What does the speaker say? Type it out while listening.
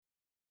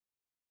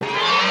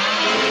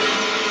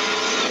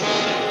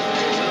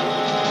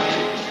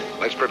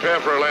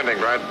Prepare for a landing,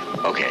 Brad.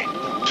 Okay.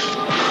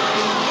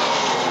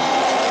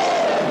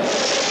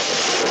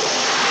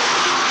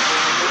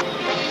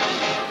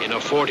 In a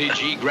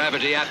 40G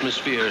gravity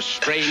atmosphere,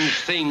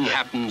 strange thing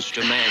happens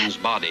to man's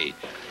body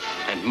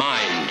and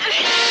mind.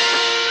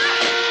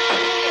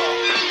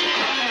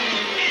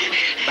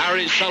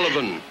 Barry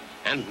Sullivan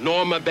and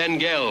Norma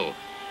Bengell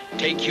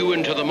take you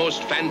into the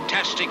most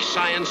fantastic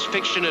science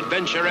fiction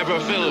adventure ever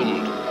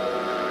filmed.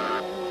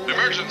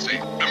 Emergency!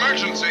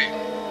 Emergency!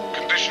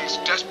 Conditions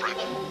desperate.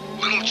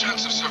 Little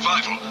chance of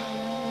survival.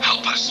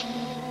 Help us.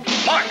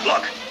 Mark,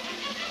 look!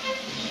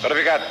 What have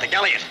you got? The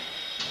Galliot.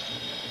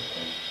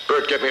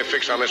 Bert, get me a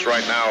fix on this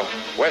right now.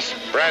 Wes,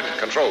 Brad,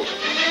 controls.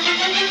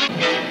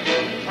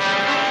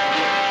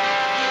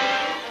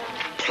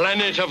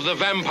 Planet of the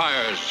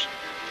vampires.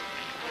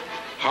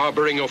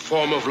 Harboring a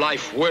form of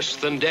life worse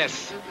than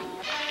death.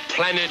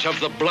 Planet of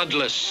the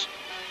bloodless.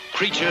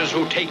 Creatures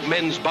who take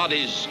men's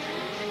bodies,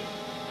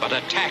 but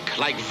attack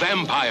like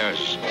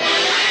vampires.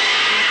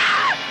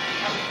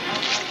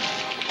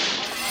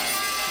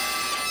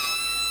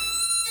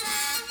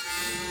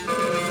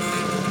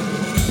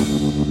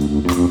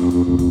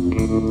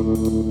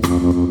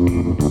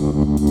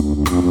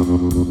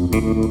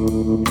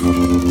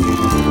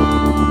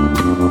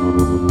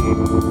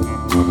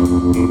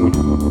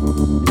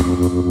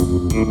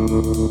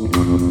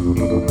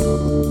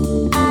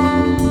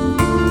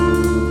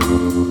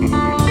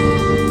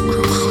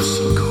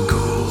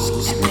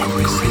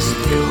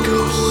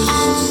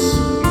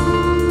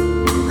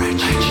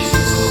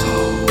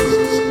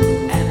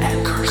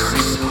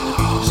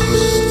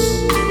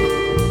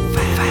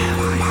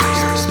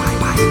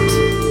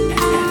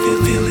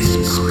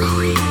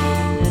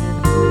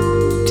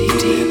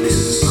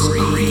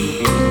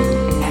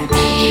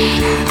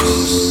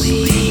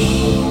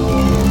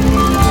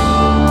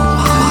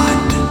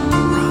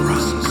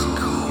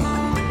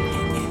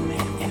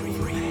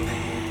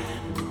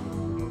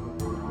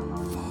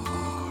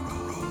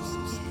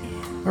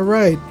 All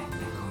right.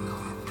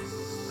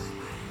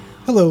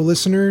 Hello,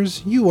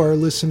 listeners. You are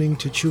listening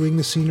to Chewing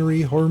the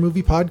Scenery Horror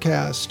Movie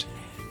Podcast.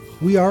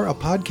 We are a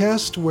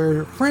podcast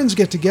where friends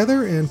get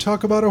together and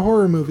talk about a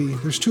horror movie.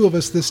 There's two of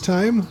us this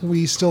time.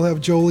 We still have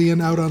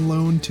Jolien out on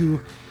loan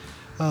to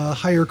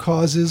higher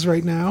causes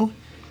right now.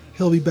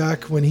 He'll be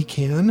back when he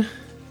can,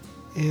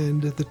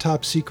 and the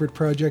top secret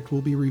project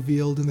will be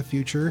revealed in the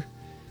future.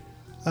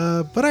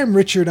 But I'm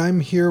Richard. I'm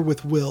here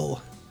with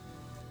Will.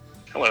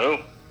 Hello.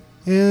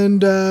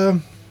 And,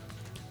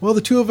 well,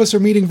 the two of us are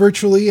meeting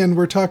virtually, and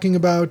we're talking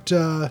about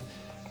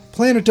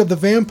Planet of the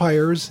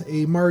Vampires,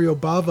 a Mario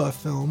Bava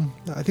film.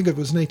 I think it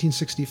was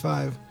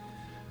 1965.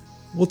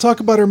 We'll talk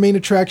about our main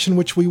attraction,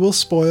 which we will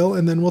spoil,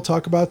 and then we'll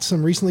talk about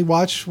some recently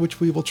watched, which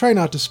we will try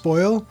not to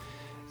spoil.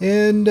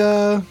 And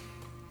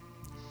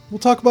we'll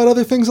talk about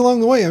other things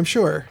along the way, I'm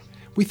sure.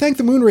 We thank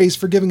the Moonrays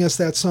for giving us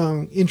that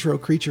song, Intro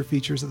Creature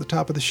Features, at the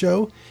top of the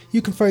show.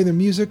 You can find their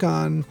music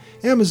on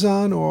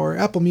Amazon or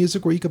Apple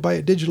Music, where you can buy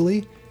it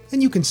digitally.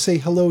 And you can say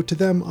hello to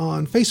them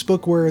on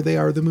Facebook, where they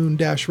are the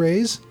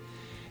Moon-Rays.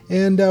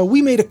 And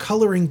we made a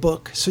coloring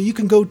book, so you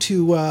can go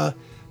to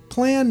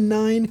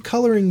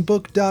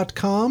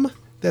plan9coloringbook.com.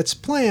 That's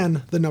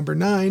plan, the number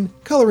 9,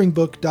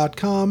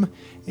 coloringbook.com,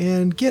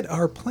 and get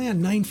our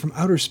Plan 9 from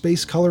Outer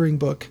Space coloring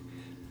book.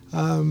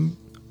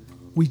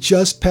 We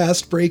just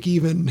passed break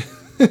even.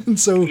 And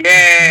so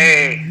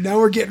Yay! Now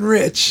we're getting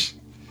rich.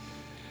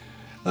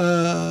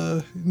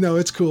 No,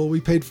 it's cool. We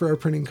paid for our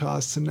printing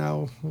costs, and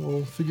now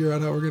we'll figure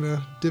out how we're going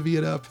to divvy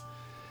it up.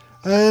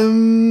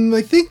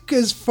 I think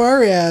as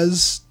far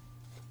as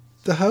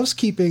the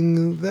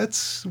housekeeping,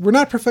 we're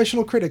not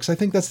professional critics. I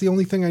think that's the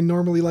only thing I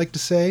normally like to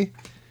say.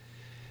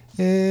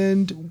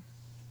 And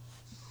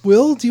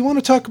Will, do you want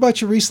to talk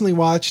about your recently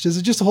watched? Is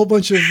it just a whole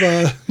bunch of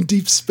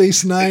Deep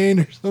Space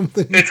Nine or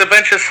something? It's a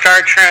bunch of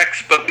Star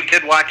Treks, but we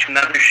did watch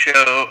another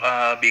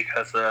show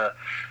because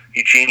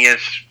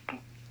Eugenia's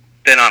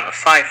been on a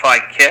sci-fi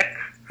kick.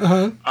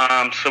 Uh-huh.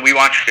 So we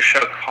watched a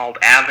show called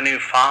Avenue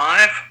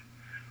 5,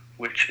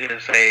 which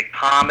is a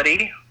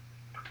comedy,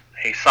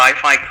 a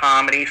sci-fi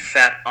comedy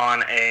set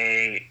on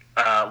a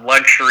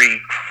luxury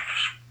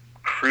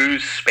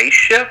cruise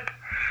spaceship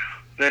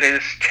that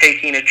is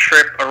taking a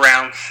trip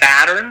around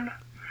Saturn.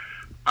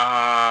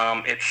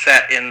 It's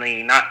set in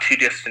the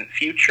not-too-distant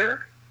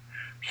future.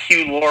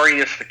 Hugh Laurie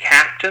is the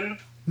captain.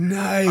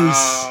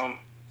 Nice.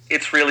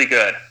 It's really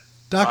good.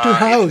 Dr.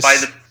 House.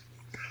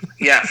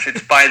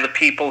 It's by the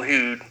people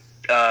who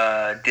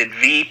did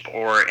Veep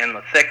or In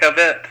the Thick of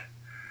It.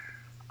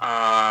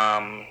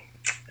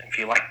 If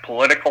you like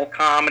political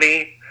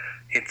comedy,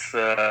 it's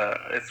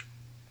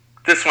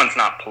this one's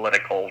not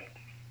political,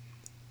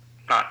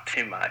 not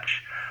too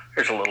much.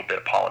 There's a little bit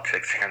of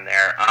politics here and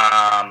there.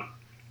 I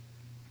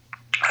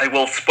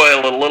will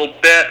spoil it a little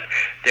bit.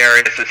 There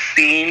is a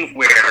scene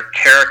where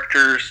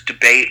characters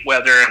debate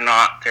whether or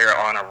not they're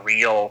on a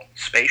real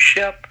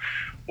spaceship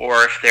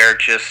or if they're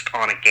just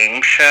on a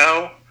game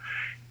show,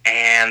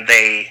 and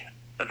they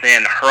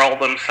then hurl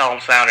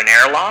themselves out an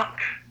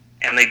airlock,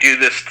 and they do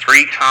this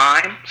 3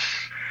 times.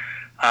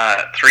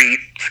 3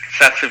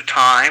 successive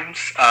times.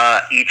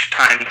 Each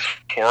time is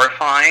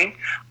horrifying.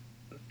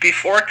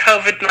 Before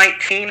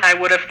COVID-19, I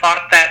would have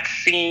thought that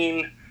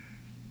scene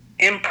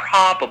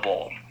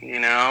improbable,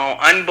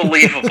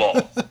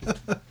 unbelievable.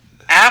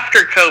 After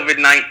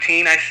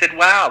COVID-19, I said,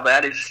 wow,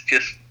 that is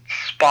just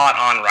spot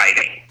on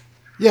writing.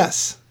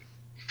 Yes.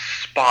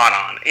 Spot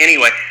on.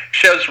 Anyway,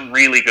 show's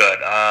really good.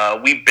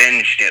 We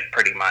binged it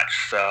pretty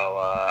much, so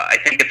I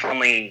think it's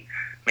only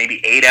maybe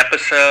 8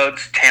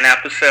 episodes, 10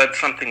 episodes,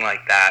 something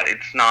like that.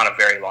 It's not a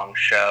very long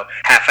show.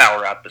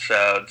 Half-hour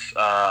episodes.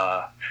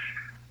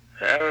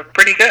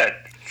 Pretty good.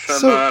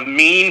 Some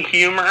mean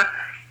humor.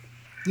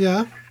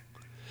 Yeah.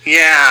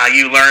 Yeah,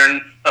 you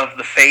learn of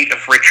the fate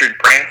of Richard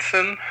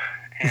Branson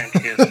and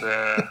his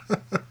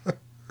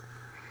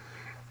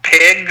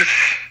pigs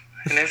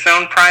in his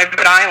own private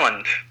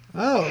island.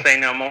 Oh. I'll say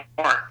no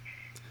more.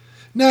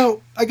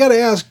 Now, I got to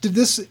ask, did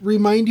this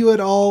remind you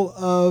at all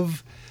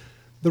of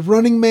The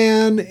Running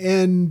Man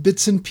and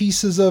bits and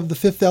pieces of The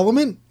Fifth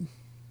Element?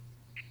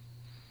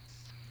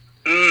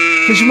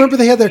 Because you remember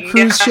they had that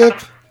cruise ship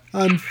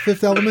on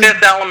Fifth Element? The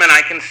Fifth Element,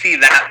 I can see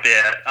that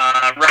bit.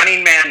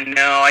 Running Man,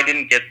 no, I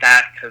didn't get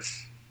that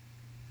because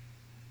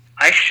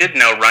I should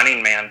know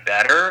Running Man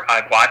better.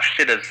 I've watched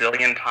it a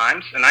zillion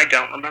times, and I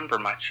don't remember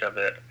much of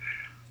it.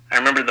 I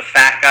remember the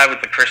fat guy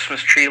with the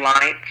Christmas tree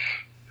lights.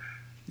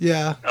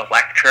 Yeah.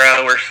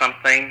 Electro or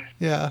something.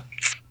 Yeah.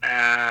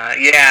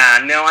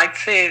 I'd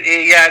say,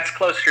 it's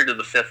closer to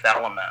The Fifth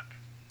Element.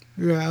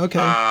 Yeah, okay.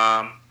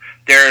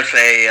 There's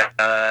a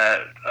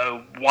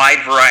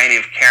wide variety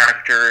of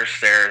characters.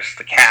 There's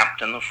the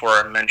captain, the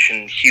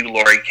aforementioned Hugh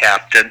Laurie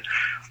captain.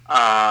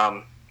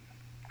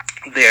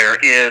 There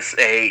is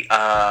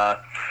the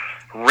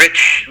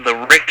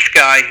rich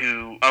guy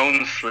who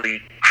owns the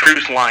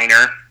cruise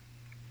liner.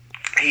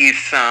 He's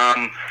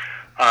some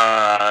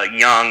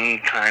young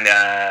kind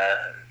of,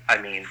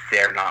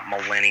 they're not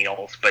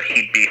millennials, but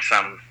he'd be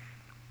some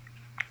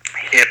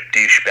hip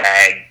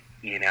douchebag,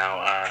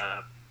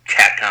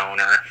 tech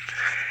owner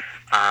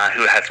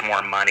who has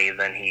more money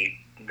than he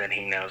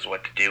knows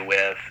what to do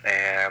with.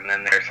 And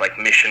then there's like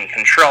Mission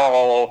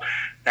Control.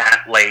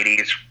 That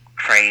lady's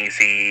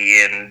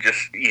crazy, and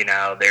just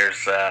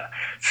there's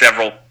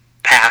several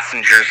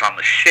passengers on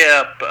the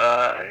ship.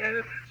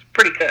 It's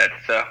pretty good,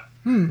 so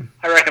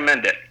I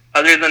recommend it.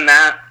 Other than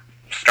that,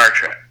 Star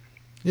Trek.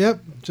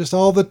 Yep, just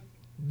all the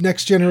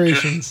next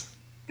generations. Just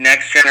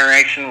next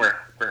generation, we're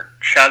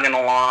chugging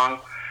along.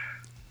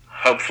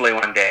 Hopefully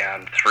one day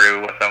I'm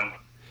through with them.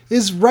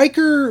 Is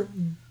Riker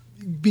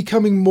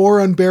becoming more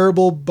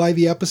unbearable by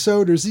the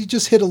episode, or does he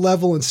just hit a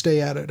level and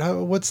stay at it?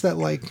 What's that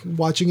like,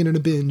 watching it in a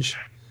binge?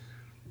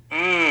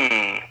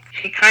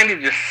 He kind of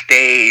just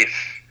stays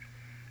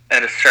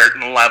at a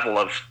certain level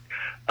of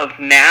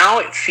now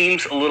it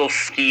seems a little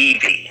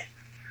skeevy.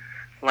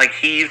 Like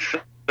he's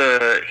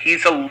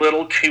a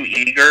little too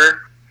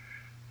eager.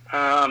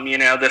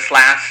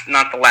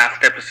 Not the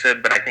last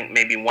episode, but I think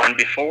maybe one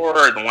before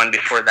or the one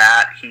before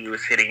that, he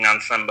was hitting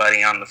on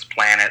somebody on this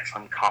planet,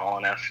 some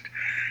colonist.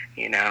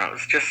 And it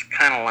was just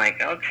kind of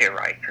like, okay,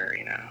 Riker,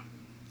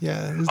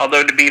 Yeah.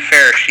 Although to be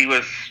fair, she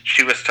was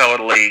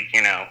totally,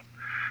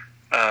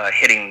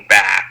 hitting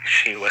back.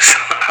 She was,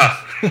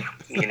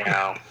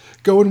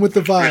 going with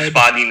the vibe.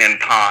 Responding in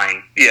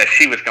kind. Yeah,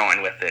 she was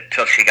going with it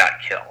till she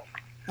got killed.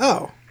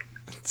 Oh.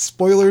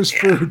 Spoilers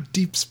for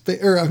Deep Space,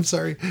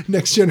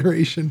 Next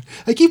Generation.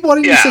 I keep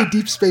wanting to say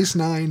Deep Space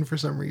Nine for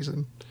some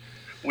reason.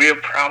 We'll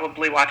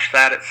probably watch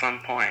that at some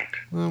point.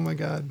 Oh my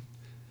god.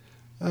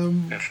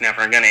 It's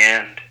never going to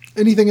end.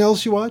 Anything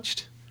else you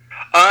watched?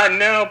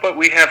 No, but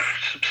we have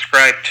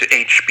subscribed to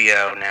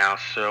HBO now,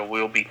 so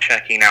we'll be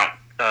checking out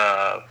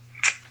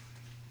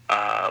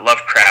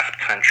Lovecraft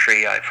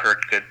Country. I've heard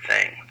good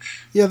things.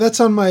 Yeah, that's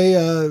on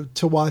my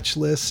to watch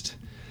list.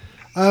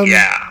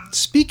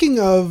 Speaking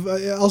of,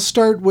 I'll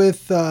start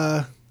with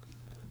one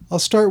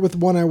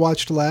I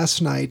watched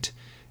last night.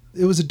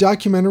 It was a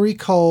documentary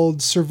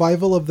called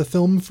Survival of the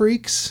Film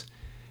Freaks,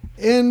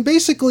 and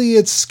basically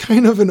it's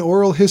kind of an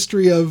oral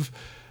history of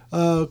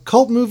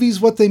cult movies,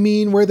 what they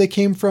mean, where they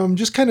came from,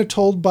 just kind of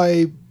told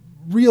by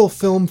real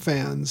film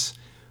fans.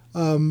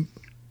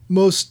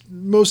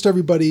 Most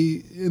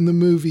everybody in the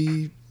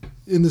movie,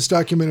 in this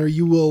documentary,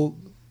 you will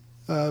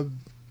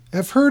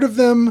have heard of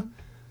them.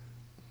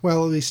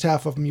 Well, at least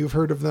half of them you've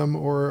heard of them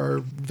or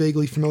are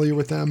vaguely familiar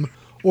with them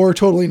or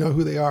totally know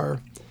who they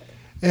are.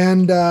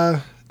 And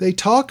they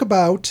talk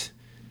about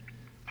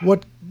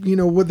what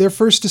their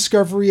first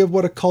discovery of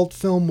what a cult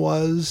film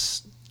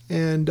was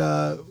and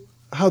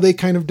how they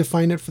kind of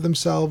define it for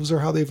themselves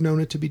or how they've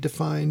known it to be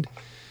defined.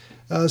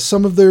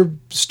 Some of their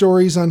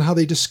stories on how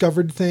they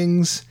discovered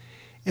things.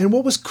 And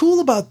what was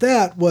cool about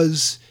that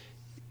was,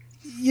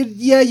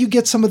 you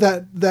get some of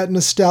that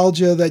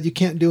nostalgia that you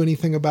can't do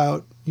anything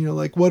about.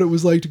 Like what it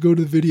was like to go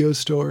to the video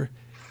store.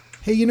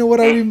 Hey, what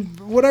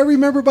I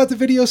remember about the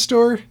video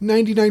store?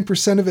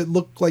 99% of it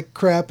looked like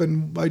crap,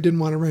 and I didn't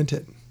want to rent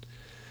it.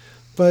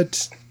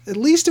 But at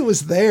least it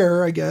was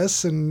there, I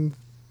guess, and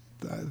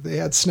they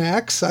had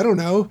snacks. I don't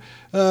know.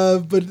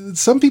 But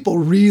some people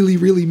really,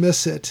 really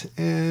miss it.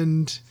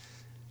 And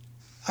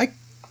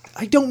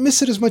I don't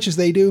miss it as much as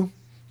they do.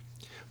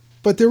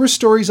 But there were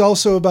stories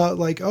also about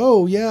like,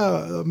 oh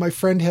yeah, my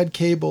friend had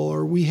cable,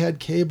 or we had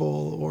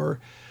cable, or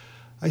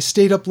I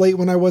stayed up late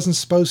when I wasn't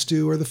supposed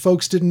to, or the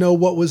folks didn't know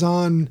what was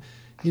on,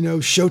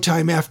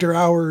 Showtime After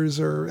Hours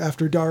or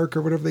After Dark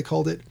or whatever they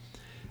called it.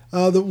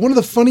 One of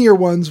the funnier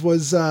ones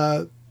was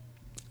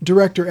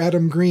director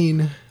Adam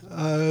Green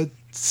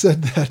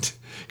said that,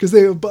 because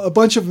a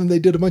bunch of them, they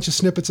did a bunch of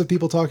snippets of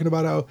people talking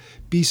about how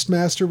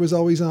Beastmaster was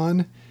always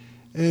on.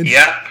 And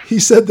he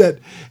said that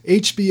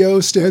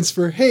HBO stands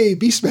for, hey,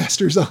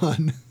 Beastmaster's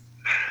on.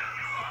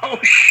 Oh,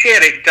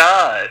 shit, it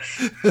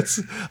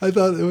does. I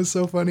thought it was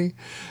so funny.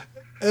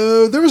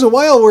 There was a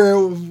while where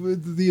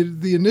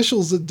the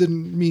initials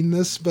didn't mean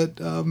this, but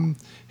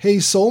hey,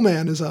 Soul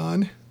Man is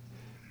on.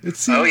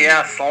 Oh,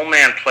 yeah, Soul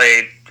Man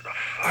played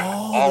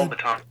all the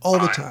time. All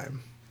the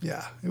time.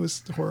 Yeah, it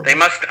was horrible. They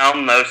must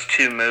own those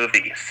two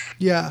movies.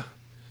 Yeah.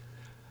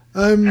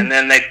 And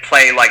then they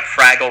play like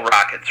Fraggle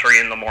Rock at 3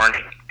 in the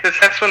morning. Because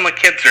that's when the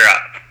kids are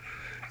up.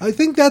 I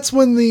think that's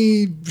when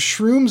the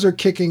shrooms are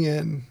kicking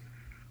in.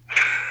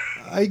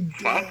 I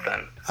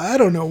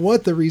don't know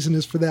what the reason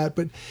is for that,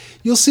 but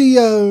you'll see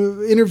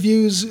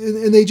interviews,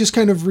 and they just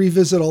kind of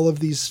revisit all of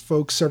these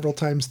folks several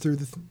times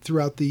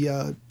throughout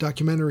the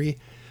documentary.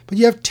 But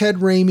you have Ted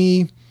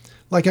Raimi,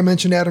 like I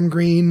mentioned, Adam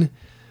Green,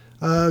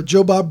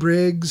 Joe Bob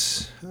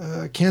Briggs,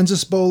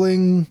 Kansas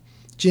Bowling,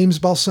 James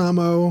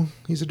Balsamo,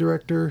 he's a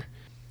director,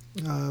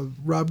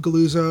 Rob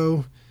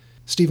Galuzzo,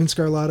 Steven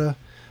Scarlatta,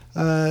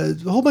 a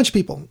whole bunch of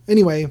people.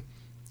 Anyway,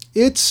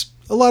 it's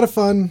a lot of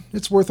fun.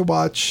 It's worth a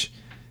watch.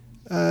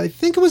 I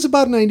think it was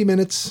about 90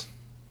 minutes,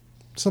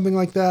 something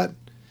like that.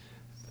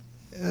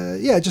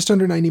 Yeah, just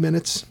under 90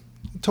 minutes.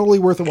 Totally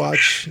worth a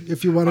watch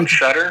if you want to. On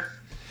Shudder?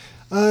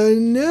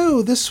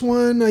 No, this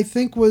one I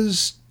think it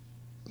was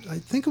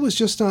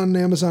just on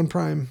Amazon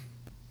Prime.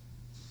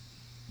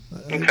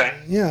 Okay.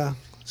 Yeah.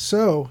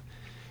 So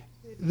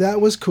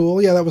that was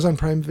cool. Yeah, that was on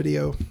Prime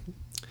Video.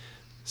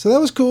 So that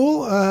was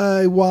cool.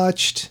 I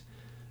watched,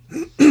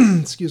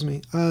 excuse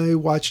me, I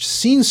watched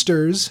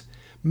Scenesters,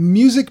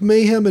 Music,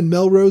 Mayhem, and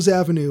Melrose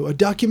Avenue, a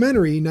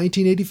documentary,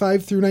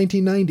 1985 through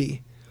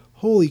 1990.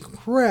 Holy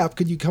crap,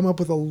 could you come up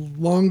with a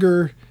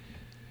longer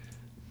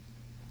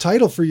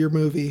title for your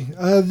movie?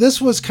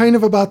 This was kind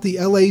of about the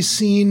LA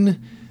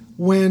scene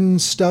when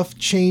stuff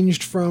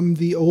changed from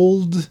the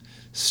old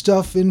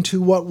stuff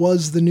into what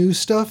was the new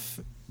stuff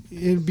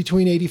in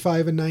between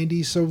 85 and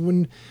 90. So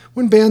when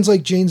bands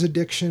like Jane's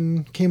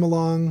Addiction came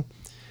along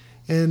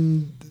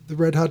and the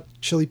Red Hot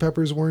Chili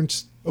Peppers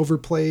weren't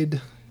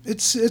overplayed,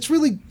 it's a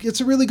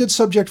really good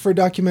subject for a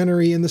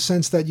documentary in the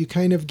sense that you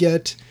kind of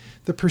get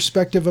the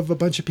perspective of a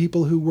bunch of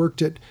people who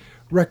worked at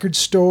record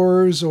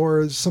stores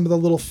or some of the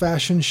little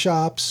fashion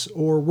shops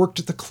or worked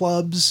at the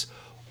clubs,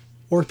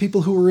 or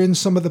people who were in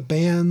some of the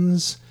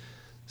bands,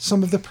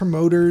 some of the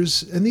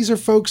promoters. And these are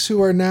folks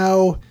who are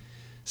now,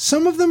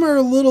 some of them are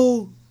a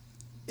little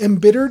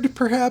embittered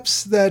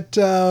perhaps that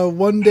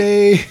one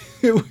day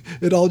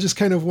it all just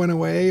kind of went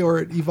away or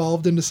it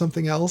evolved into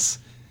something else.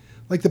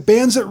 Like the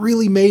bands that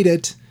really made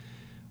it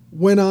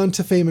went on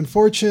to fame and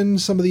fortune.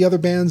 Some of the other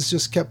bands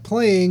just kept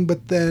playing,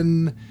 but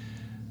then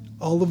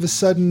all of a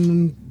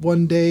sudden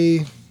one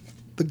day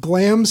the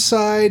glam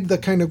side, the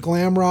kind of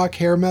glam rock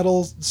hair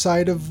metal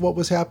side of what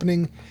was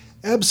happening,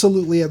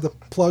 absolutely had the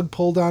plug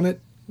pulled on it,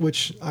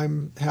 which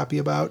I'm happy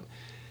about.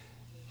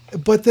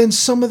 But then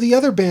some of the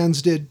other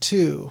bands did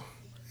too.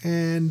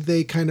 And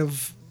they kind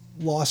of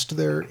lost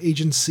their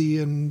agency,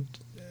 and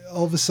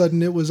all of a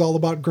sudden it was all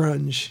about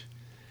grunge.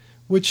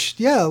 Which,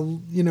 yeah,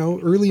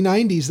 early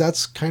 90s,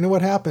 that's kind of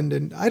what happened.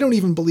 And I don't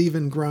even believe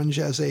in grunge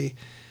as a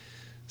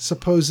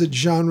supposed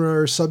genre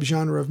or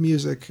subgenre of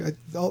music.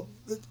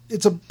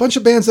 It's a bunch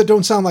of bands that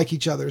don't sound like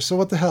each other, so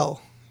what the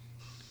hell?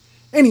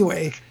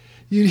 Anyway,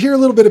 you'd hear a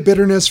little bit of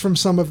bitterness from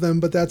some of them,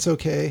 but that's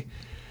okay.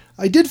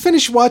 I did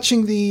finish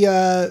watching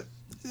and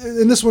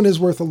this one is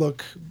worth a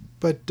look,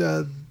 but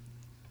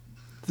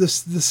the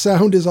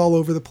sound is all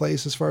over the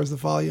place as far as the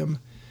volume.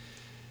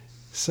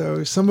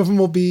 So some of them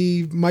will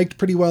be mic'd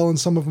pretty well and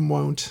some of them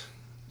won't.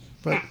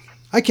 But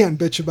I can't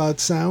bitch about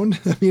sound.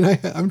 I mean,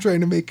 I'm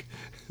trying to make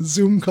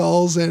Zoom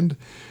calls and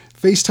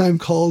FaceTime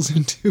calls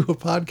into a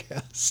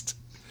podcast.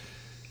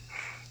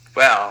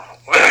 Well,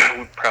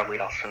 we probably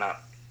also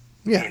not,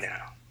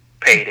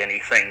 paid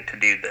anything to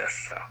do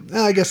this. So.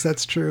 I guess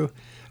that's true.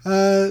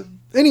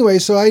 Anyway,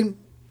 so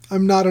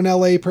I'm not an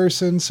LA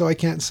person, so I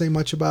can't say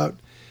much about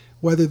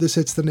whether this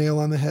hits the nail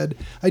on the head.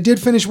 I did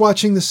finish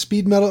watching the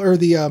speed metal, or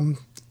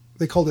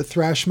they called it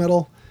thrash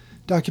metal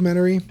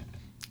documentary.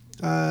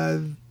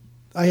 I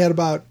had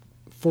about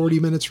 40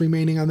 minutes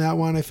remaining on that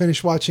one. I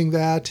finished watching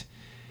that.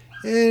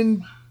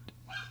 And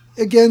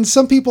again,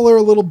 some people are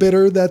a little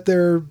bitter that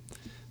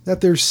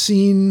their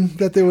scene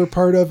that they were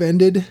part of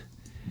ended.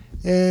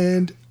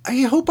 And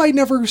I hope I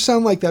never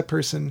sound like that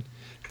person.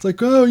 It's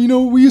like, oh, you know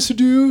what we used to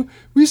do?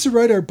 We used to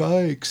ride our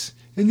bikes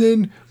And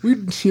then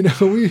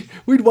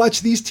we'd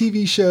watch these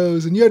TV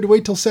shows, and you had to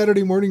wait till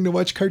Saturday morning to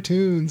watch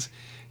cartoons.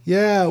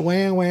 Yeah,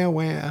 wah, wah,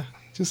 wah.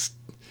 Just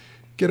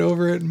get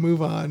over it and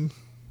move on.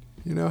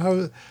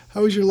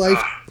 How is your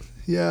life?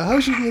 Yeah,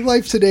 how's your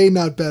life today?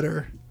 Not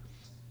better.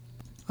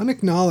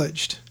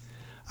 Unacknowledged.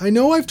 I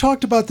know I've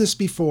talked about this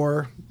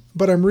before,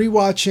 but I'm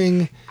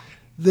rewatching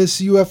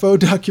this UFO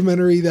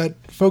documentary that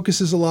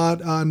focuses a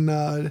lot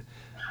on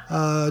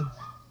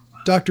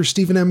Dr.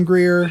 Stephen M.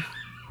 Greer.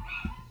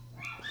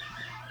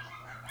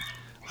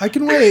 I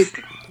can wait.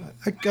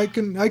 I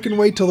can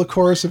wait till the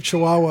chorus of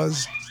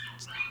Chihuahuas.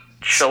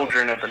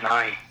 Children of the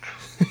Night.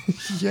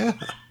 Yeah.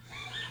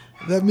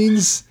 That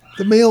means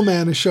the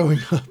mailman is showing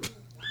up.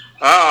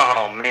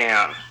 Oh,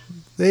 man.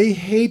 They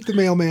hate the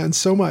mailman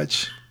so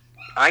much.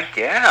 I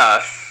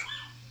guess.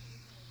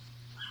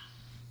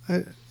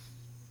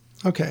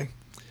 Okay.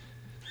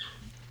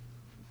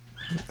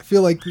 I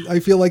feel like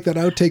that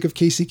outtake of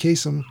Casey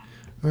Kasem.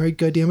 All right,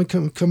 goddamn it,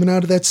 coming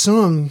out of that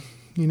song.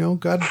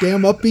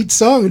 Goddamn upbeat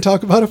song and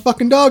talk about a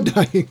fucking dog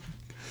dying.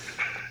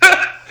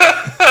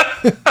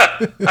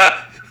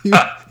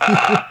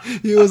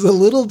 he was a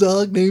little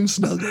dog named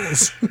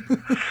Snuggles.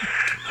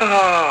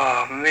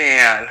 Oh,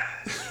 man.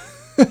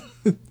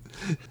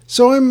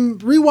 So I'm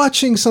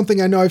rewatching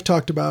something I know I've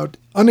talked about,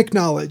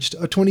 Unacknowledged,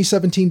 a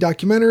 2017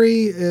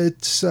 documentary.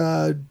 It's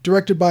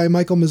directed by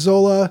Michael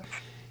Mazzola.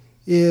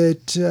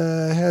 It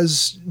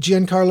has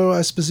Giancarlo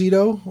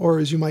Esposito, or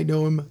as you might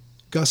know him,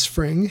 Gus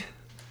Fring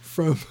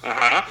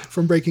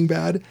from Breaking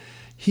Bad.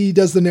 He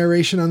does the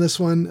narration on this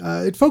one.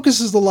 It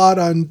focuses a lot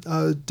on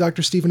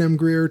Dr. Stephen M.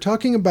 Greer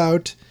talking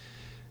about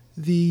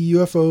the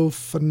UFO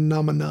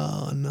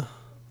phenomenon,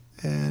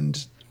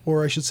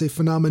 or I should say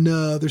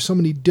phenomena. There's so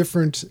many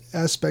different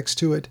aspects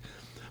to it,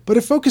 but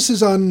it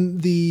focuses on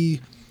the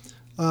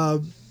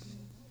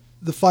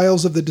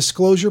files of the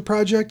Disclosure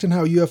Project and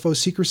how UFO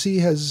secrecy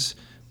has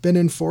been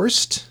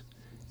enforced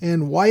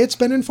and why it's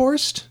been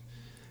enforced.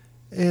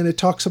 And it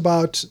talks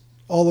about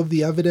all of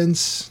the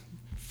evidence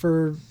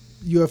for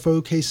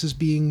UFO cases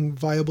being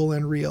viable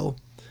and real.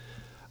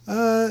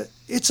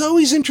 It's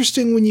always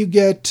interesting when you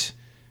get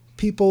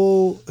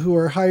people who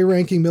are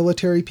high-ranking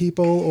military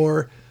people,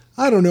 or,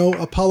 I don't know,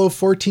 Apollo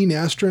 14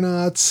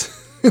 astronauts.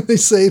 They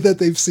say that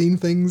they've seen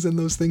things and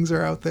those things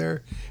are out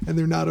there and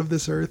they're not of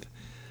this earth.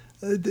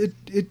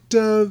 It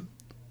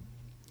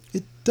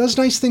does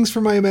nice things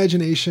for my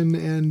imagination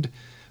and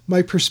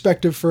my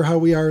perspective for how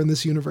we are in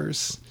this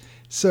universe.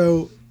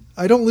 So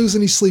I don't lose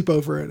any sleep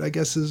over it, I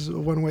guess is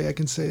one way I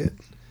can say it.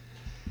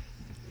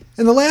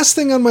 And the last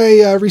thing on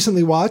my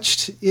recently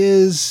watched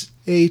is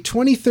a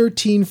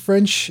 2013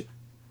 French,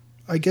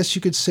 I guess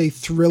you could say,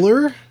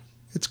 thriller.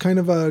 It's kind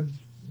of a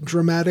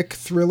dramatic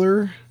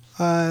thriller.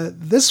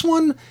 This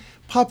one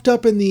popped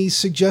up in the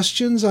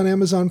suggestions on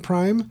Amazon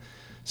Prime.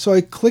 So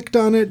I clicked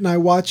on it and I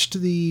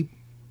watched the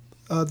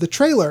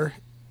trailer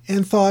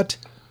and thought,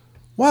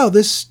 wow,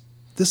 this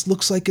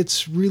looks like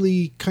it's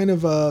really kind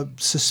of a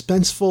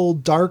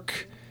suspenseful,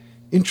 dark,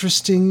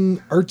 interesting,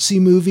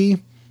 artsy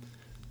movie.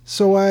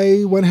 So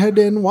I went ahead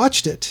and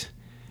watched it.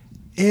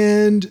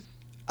 And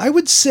I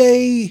would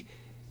say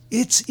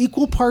it's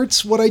equal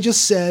parts what I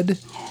just said.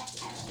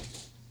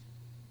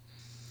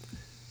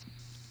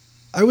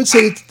 I would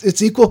say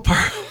it's equal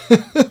parts.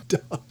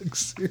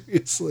 Dogs,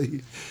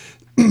 seriously.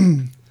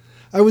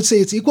 I would say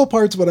it's equal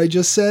parts what I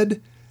just said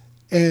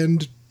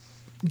and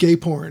gay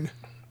porn.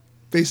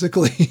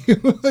 Basically.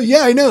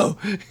 Yeah, I know.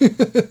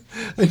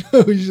 I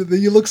know.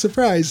 You look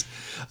surprised.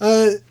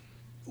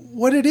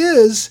 What it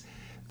is,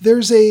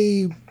 there's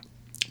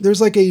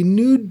like a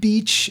nude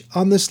beach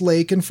on this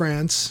lake in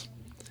France,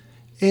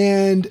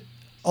 and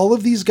all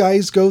of these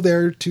guys go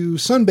there to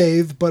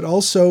sunbathe, but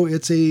also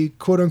it's a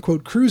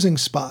quote-unquote cruising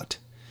spot.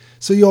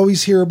 So you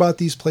always hear about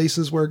these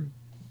places where,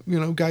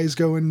 guys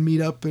go and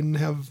meet up and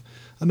have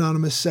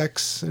anonymous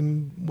sex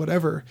and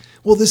whatever.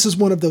 Well, this is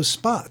one of those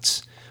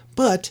spots.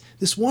 But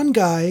this one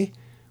guy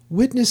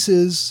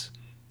witnesses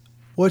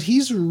what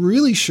he's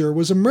really sure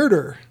was a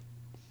murder.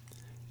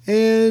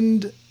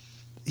 And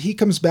he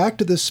comes back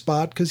to this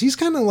spot because he's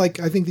kind of like,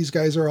 I think these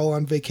guys are all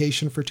on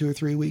vacation for 2 or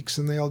 3 weeks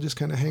and they all just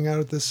kind of hang out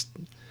at this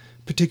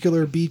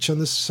particular beach on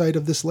this side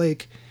of this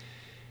lake.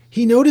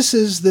 He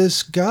notices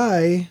this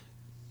guy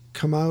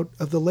come out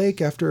of the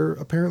lake after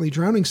apparently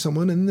drowning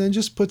someone and then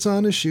just puts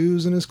on his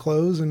shoes and his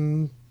clothes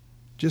and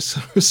just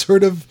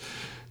sort of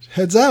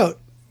heads out.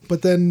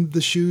 But then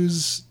the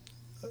shoes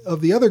of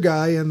the other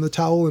guy and the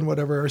towel and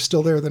whatever are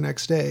still there the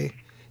next day.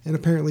 And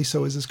apparently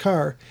so is his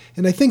car.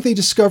 And I think they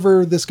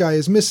discover this guy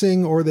is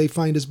missing or they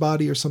find his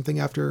body or something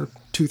after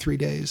 2-3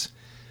 days.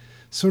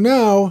 So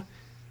now,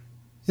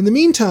 in the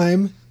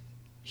meantime,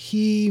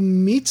 he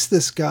meets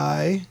this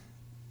guy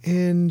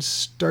and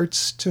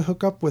starts to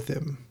hook up with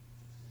him.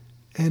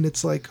 And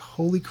it's like,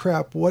 holy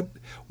crap, what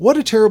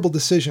a terrible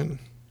decision.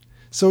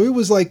 So it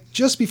was like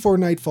just before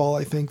nightfall,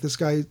 I think, this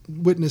guy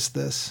witnessed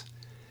this.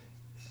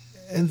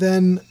 And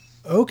then,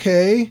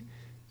 okay,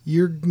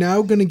 you're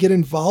now going to get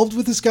involved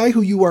with this guy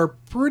who you are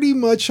pretty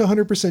much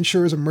 100%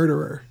 sure is a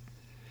murderer.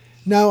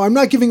 Now, I'm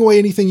not giving away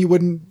anything you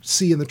wouldn't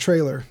see in the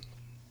trailer.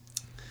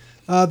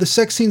 The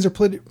sex scenes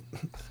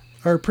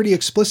are pretty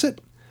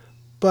explicit,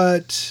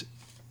 but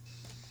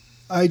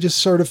I just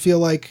sort of feel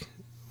like,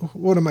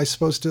 what am I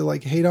supposed to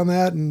like hate on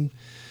that and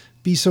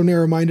be so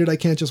narrow-minded I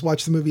can't just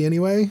watch the movie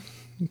anyway?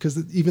 Because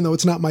even though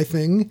it's not my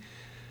thing,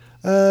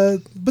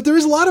 but there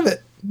is a lot of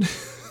it.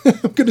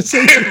 I'm going to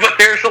say, but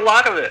there's a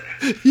lot of it.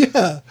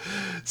 Yeah.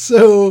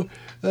 So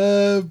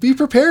be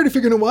prepared if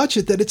you're going to watch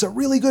it that it's a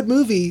really good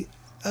movie.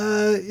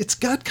 It's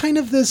got kind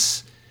of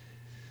this,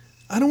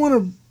 I don't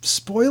want to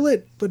spoil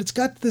it, but it's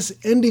got this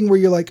ending where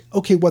you're like,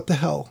 okay, what the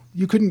hell?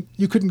 You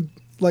couldn't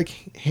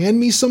like hand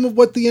me some of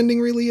what the ending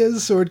really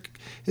is, or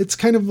it's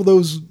kind of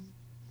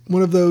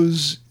one of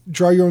those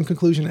draw your own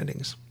conclusion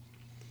endings.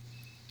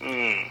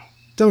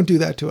 Don't do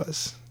that to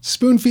us.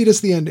 Spoon feed us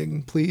the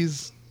ending,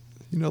 please.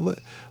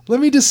 Let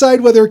me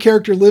decide whether a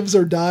character lives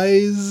or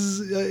dies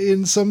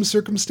in some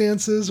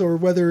circumstances, or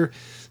whether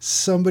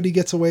somebody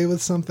gets away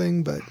with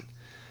something. But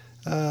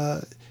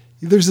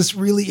there's this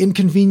really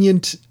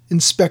inconvenient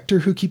inspector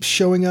who keeps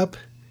showing up,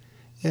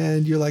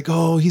 and you're like,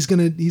 oh, he's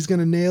gonna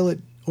nail it,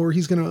 or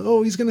he's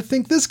gonna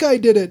think this guy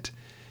did it.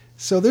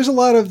 So there's a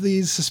lot of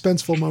these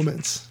suspenseful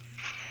moments.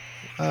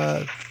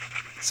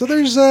 So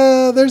there's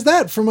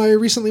that from I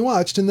recently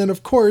watched, and then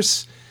of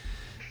course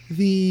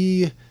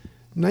the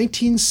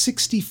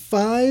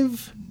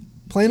 1965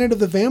 Planet of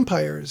the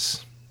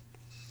Vampires,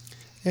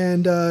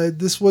 and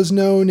this was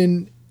known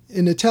in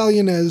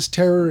Italian as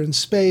Terror in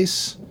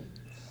Space,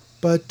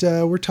 but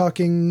we're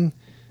talking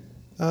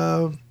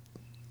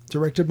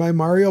directed by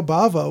Mario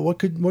Bava.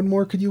 What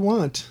more could you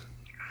want?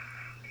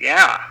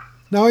 Yeah.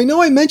 Now I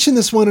know I mentioned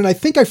this one, and I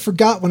think I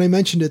forgot when I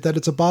mentioned it that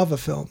it's a Bava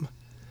film.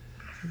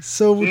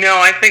 So no,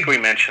 I think we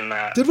mentioned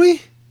that. Did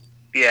we?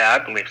 Yeah,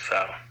 I believe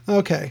so.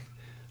 Okay.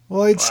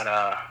 Well, I'd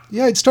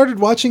started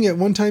watching it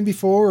one time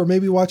before, or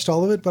maybe watched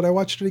all of it, but I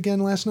watched it again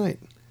last night.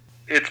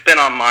 It's been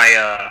on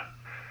my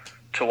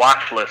to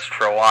watch list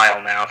for a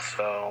while now.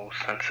 So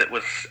since it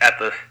was at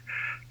the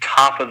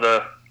top of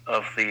the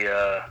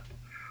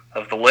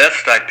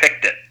list, I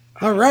picked it.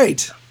 All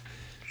right.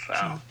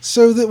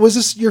 So was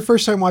this your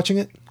first time watching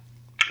it?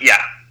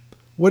 Yeah.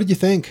 What did you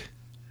think?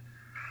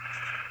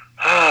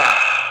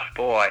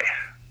 Boy,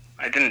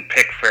 I didn't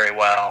pick very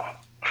well.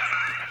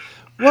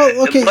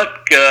 Well, okay. It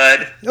looked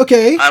good.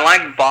 Okay. I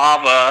like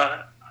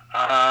Bava,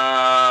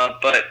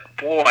 but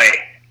boy,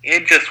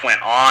 it just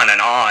went on and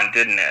on,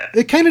 didn't it?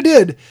 It kind of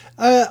did.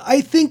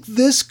 I think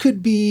this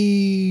could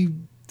be.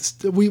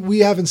 We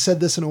haven't said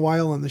this in a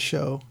while on the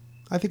show.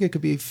 I think it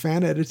could be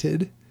fan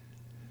edited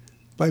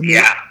by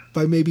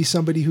maybe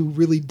somebody who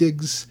really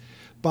digs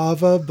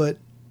Bava, but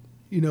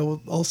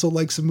also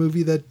likes a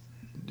movie that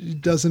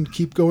doesn't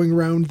keep going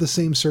around the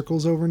same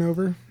circles over and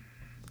over.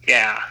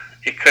 Yeah.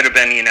 It could have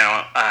been,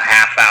 a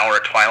half-hour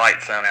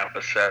Twilight Zone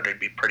episode.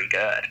 It'd be pretty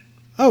good.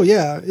 Oh,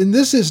 yeah. And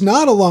this is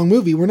not a long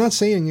movie. We're not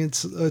saying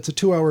it's a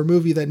 2-hour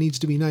movie that needs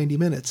to be 90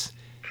 minutes.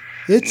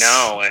 It's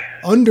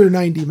under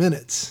 90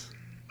 minutes.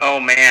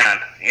 Oh, man.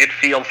 It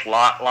feels a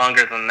lot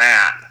longer than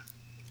that.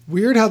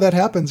 Weird how that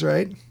happens,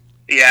 right?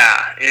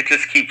 Yeah. It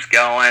just keeps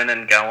going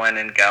and going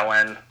and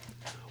going.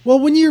 Well,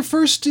 when you're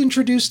first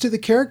introduced to the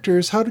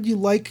characters, how did you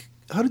like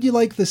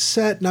the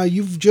set? Now,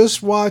 you've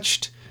just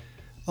watched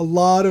a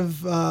lot of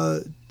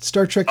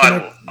Star Trek.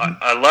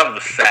 I love the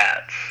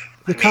sets.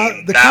 The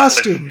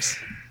costumes.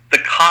 The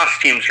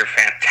costumes are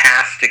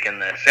fantastic in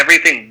this.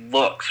 Everything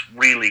looks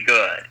really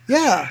good.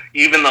 Yeah.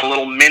 Even the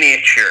little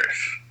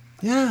miniatures.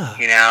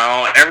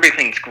 Yeah.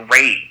 Everything's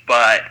great,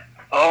 but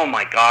oh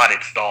my God,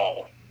 it's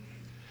dull.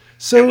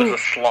 So it was a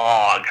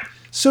slog.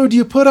 So do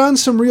you put on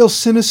some real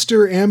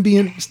sinister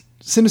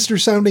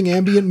sounding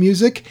ambient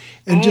music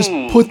and just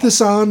put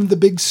this on the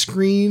big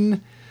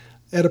screen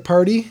at a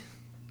party?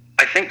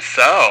 I think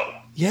so.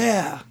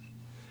 Yeah.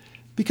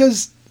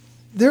 Because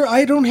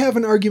I don't have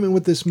an argument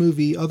with this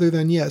movie other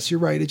than, yes, you're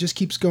right. It just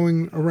keeps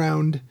going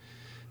around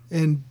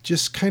and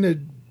just kind of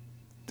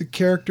the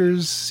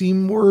characters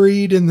seem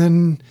worried and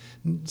then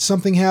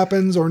something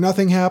happens or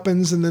nothing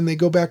happens and then they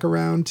go back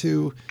around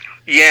to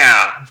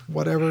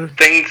whatever.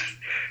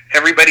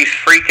 Everybody's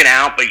freaking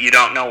out, but you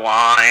don't know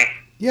why.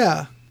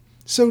 Yeah.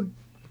 So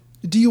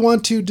do you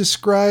want to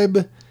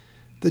describe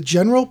the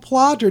general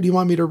plot, or do you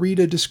want me to read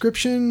a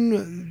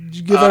description?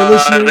 Give our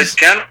listeners. The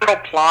general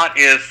plot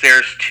is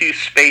there's two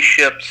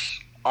spaceships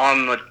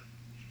on the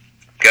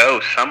go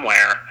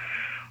somewhere.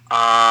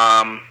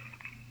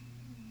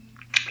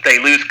 They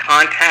lose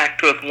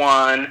contact with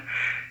one.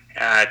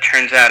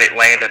 Turns out it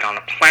landed on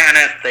a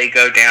planet. They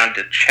go down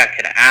to check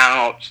it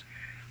out.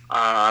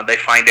 They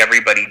find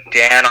everybody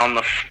dead on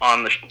the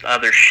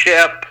other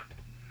ship.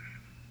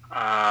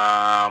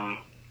 And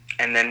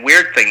then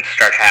weird things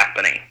start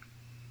happening.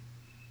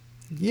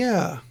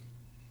 Yeah.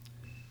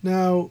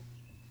 Now,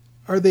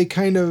 are they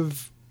kind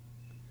of...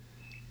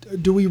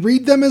 Do we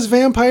read them as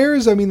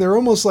vampires? I mean, they're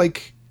almost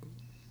like...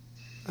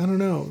 I don't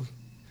know.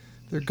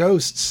 They're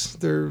ghosts.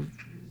 They're...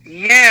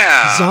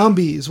 Yeah.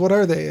 Zombies. What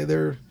are they?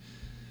 They're...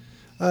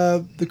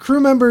 the crew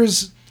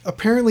members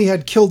apparently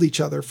had killed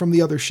each other from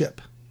the other ship.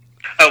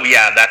 Oh,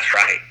 yeah, that's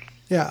right.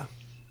 Yeah.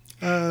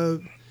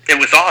 It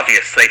was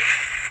obvious. They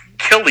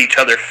killed each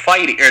other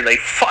fighting, or they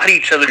fought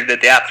each other to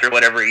death, or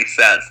whatever he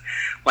says.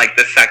 Like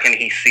the second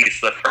he sees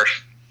the first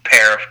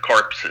pair of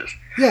corpses.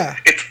 Yeah.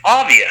 It's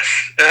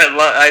obvious.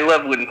 I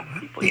love when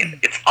people,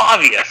 it's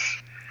obvious.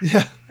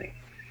 Yeah.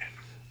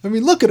 I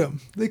mean, look at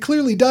them. They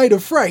clearly died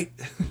of fright.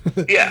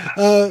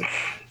 Yeah.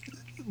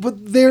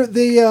 But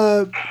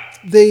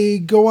they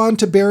go on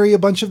to bury a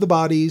bunch of the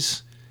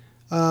bodies,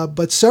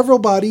 but several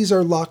bodies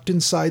are locked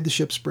inside the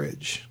ship's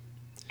bridge.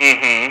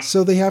 Mm-hmm.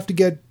 So they have to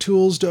get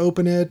tools to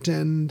open it,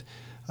 and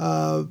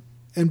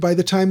by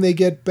the time they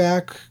get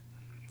back,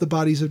 the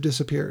bodies have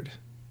disappeared.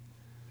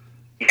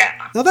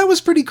 Yeah. Now that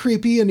was pretty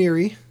creepy and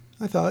eerie,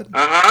 I thought.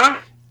 Uh-huh.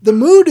 The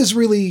mood is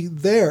really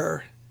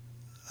there.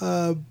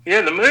 Yeah,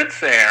 the mood's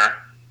there.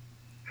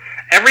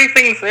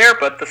 Everything's there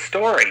but the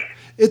story.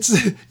 But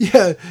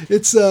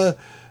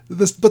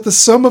the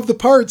sum of the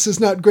parts is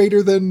not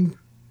greater than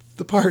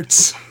the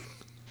parts.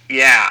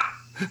 Yeah.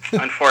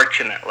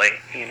 Unfortunately,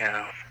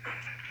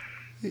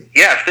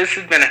 Yeah, if this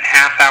had been a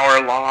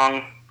half-hour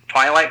long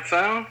Twilight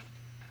Zone.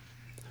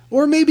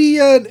 Or maybe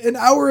an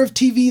hour of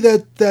TV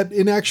that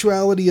in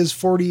actuality is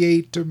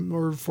 48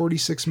 or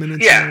 46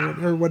 minutes,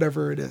 or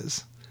whatever it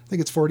is. I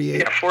think it's 48.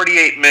 Yeah,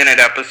 48-minute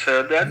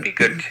episode. That'd be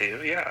good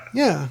too. Yeah.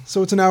 Yeah.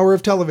 So it's an hour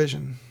of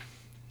television.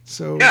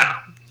 So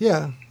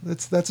yeah,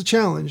 that's a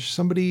challenge.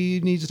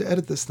 Somebody needs to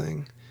edit this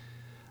thing.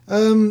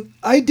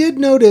 I did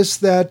notice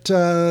that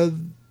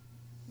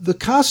the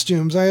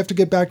costumes. I have to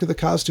get back to the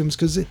costumes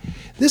because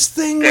this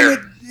thing. They're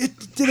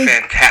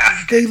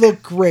fantastic. They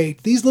look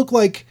great. These look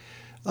like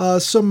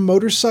some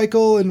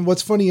motorcycle. And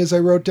what's funny is I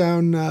wrote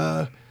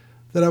down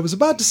that I was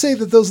about to say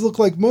that those look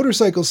like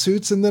motorcycle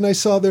suits, and then I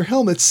saw their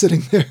helmets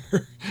sitting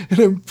there. And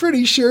I'm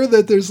pretty sure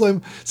that there's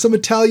like some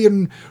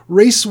Italian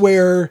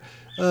racewear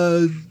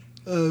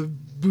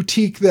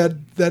boutique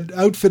that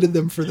outfitted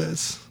them for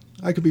this.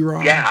 I could be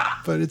wrong,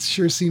 but it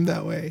sure seemed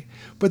that way.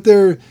 But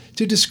to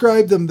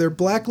describe them, they're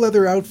black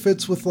leather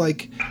outfits with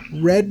like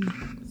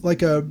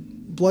a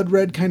blood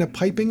red kind of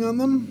piping on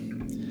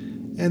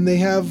them, and they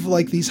have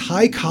like these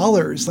high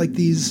collars, like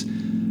these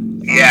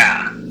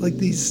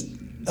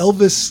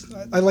Elvis.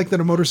 I like that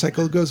a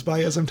motorcycle goes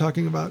by as I'm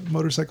talking about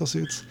motorcycle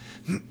suits.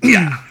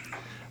 Yeah.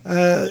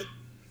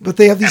 But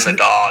they have these. And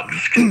the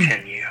dogs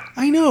continue.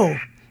 I know.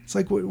 It's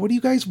like, what do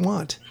you guys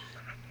want?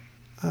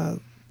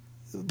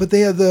 But they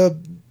have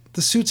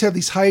the suits have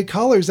these high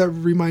collars that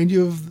remind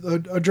you of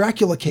a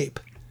Dracula cape.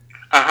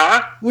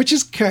 Uh-huh. Which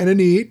is kind of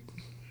neat.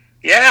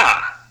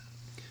 Yeah.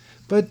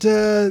 But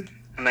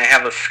and they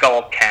have a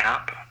skull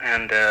cap,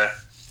 and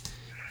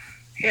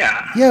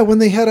yeah, when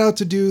they head out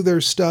to do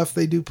their stuff,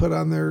 they do put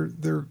on their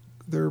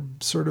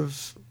sort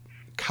of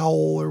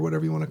cowl or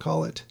whatever you want to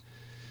call it.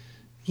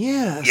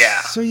 Yeah.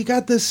 So you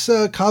got this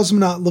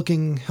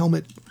cosmonaut-looking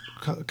helmet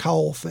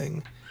cowl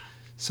thing.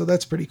 So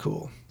that's pretty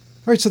cool.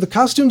 All right, so the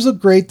costumes look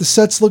great, the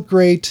sets look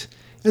great,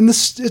 and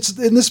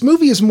this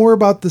movie is more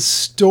about the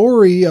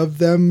story of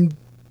them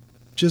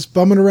just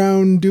bumming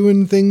around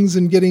doing things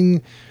and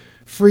getting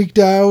freaked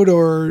out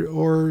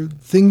or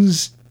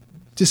things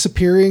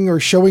disappearing or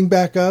showing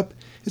back up.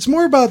 It's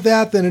more about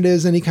that than it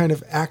is any kind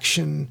of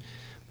action.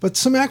 But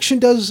some action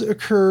does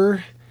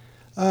occur.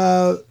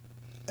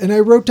 And I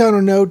wrote down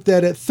a note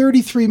that at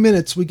 33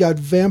 minutes, we got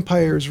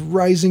vampires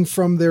rising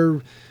from their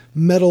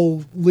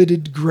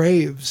metal-lidded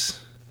graves.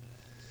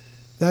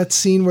 That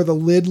scene where the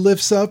lid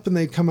lifts up and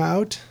they come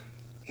out.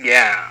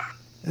 Yeah.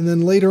 And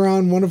then later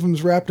on, one of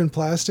them's wrapped in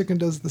plastic and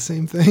does the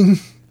same thing.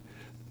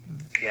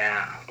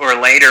 Yeah. Or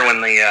later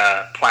when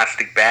the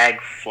plastic bag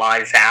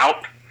flies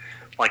out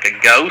like a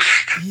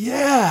ghost.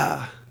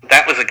 Yeah.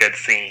 That was a good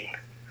scene.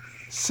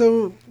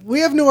 So we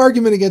have no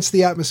argument against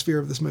the atmosphere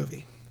of this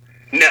movie.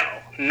 No,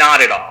 not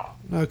at all.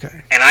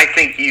 Okay. And I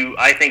think you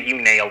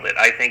nailed it.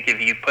 I think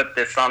if you put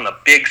this on the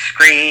big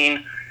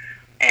screen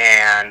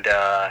and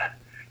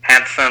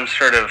had some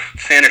sort of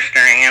sinister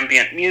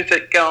ambient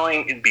music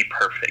going, it'd be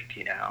perfect,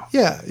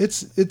 Yeah,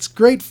 it's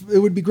great. It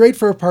would be great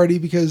for a party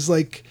because,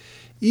 like,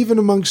 even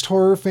amongst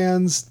horror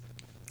fans,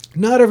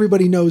 not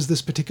everybody knows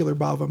this particular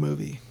Bava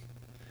movie.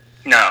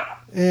 No.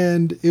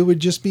 And it would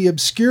just be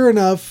obscure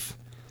enough,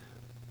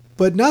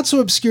 but not so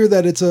obscure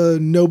that it's a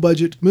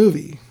no-budget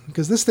movie.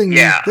 Because this thing,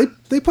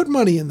 they put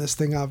money in this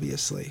thing,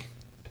 obviously.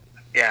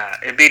 Yeah,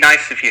 it'd be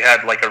nice if you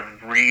had, like, a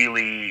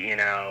really,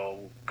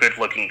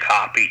 good-looking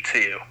copy,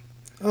 too.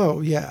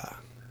 Oh, yeah.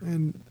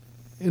 And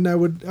I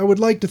would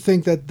like to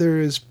think that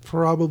there's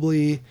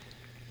probably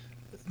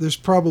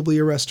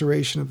a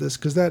restoration of this,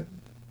 because that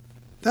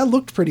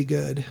looked pretty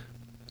good.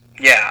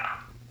 Yeah.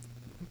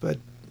 But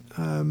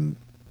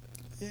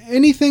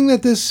anything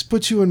that this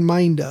puts you in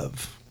mind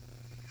of?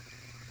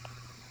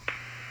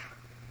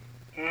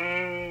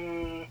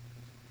 And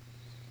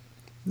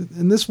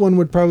this one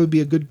would probably be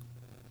a good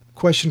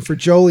question for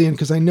Jolien,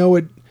 because I know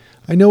it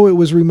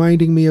was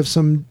reminding me of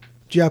some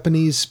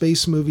Japanese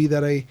space movie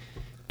that I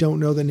don't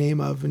know the name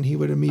of, and he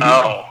would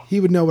he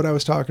would know what I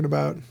was talking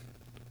about.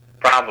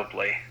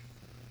 Probably.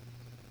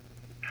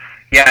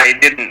 Yeah,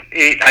 it didn't.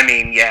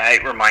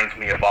 It reminds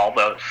me of all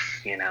those,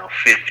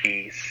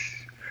 50s,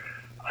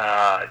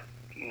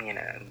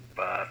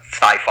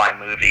 sci-fi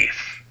movies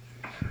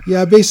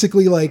Yeah,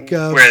 basically like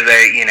where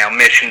they,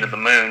 mission to the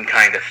moon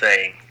kind of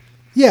thing.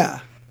 yeah,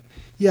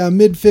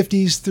 mid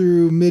 50s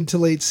through mid to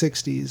late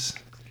 60s.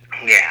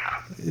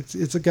 Yeah.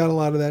 It's got a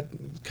lot of that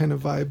kind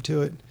of vibe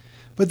to it.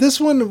 But this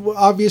one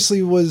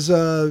obviously was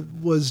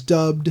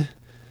dubbed,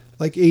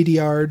 like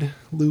ADR'd,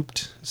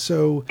 looped.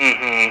 So,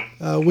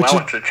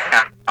 It's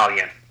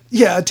Italian.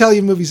 Yeah,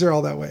 Italian movies are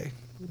all that way.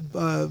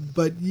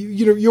 But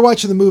you're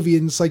watching the movie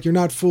and it's like you're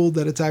not fooled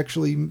that it's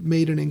actually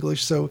made in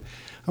English. So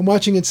I'm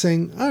watching it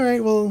saying, all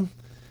right, well,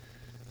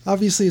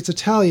 obviously it's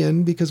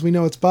Italian because we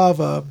know it's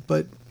Bava,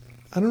 but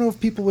I don't know if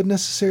people would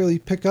necessarily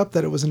pick up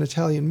that it was an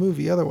Italian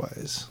movie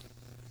otherwise.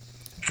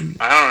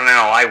 I don't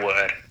know. I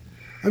would.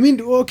 I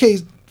mean, okay,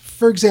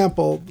 for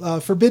example,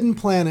 Forbidden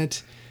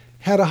Planet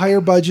had a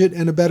higher budget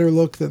and a better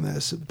look than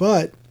this,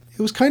 but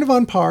it was kind of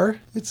on par.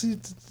 It's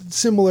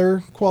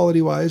similar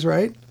quality-wise,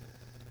 right?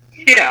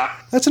 Yeah.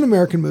 That's an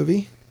American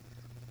movie.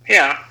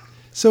 Yeah.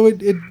 So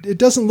it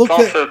doesn't look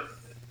it's also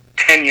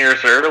 10 years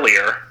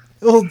earlier.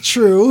 Well,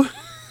 true.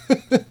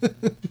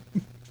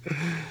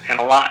 And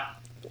a lot...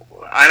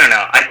 I don't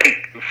know. I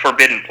think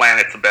Forbidden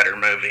Planet's a better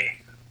movie.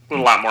 A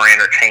lot more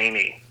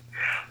entertaining.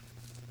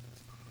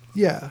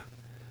 Yeah.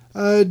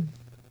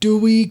 Do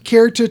we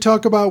care to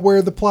talk about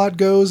where the plot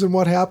goes and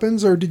what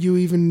happens, or did you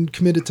even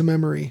commit it to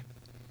memory?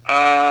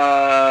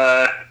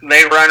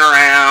 They run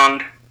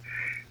around.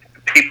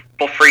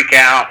 People freak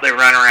out. They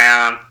run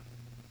around.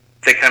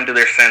 They come to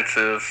their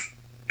senses.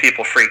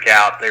 People freak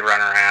out. They run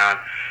around.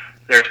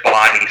 There's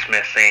bodies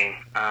missing.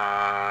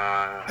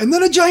 And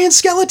then a giant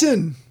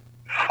skeleton!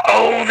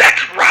 Oh,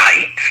 that's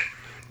right!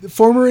 The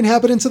former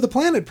inhabitants of the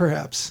planet,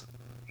 perhaps.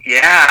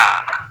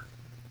 Yeah.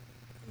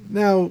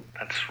 Now...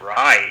 That's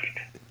right.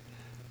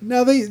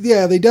 Now,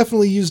 they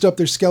definitely used up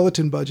their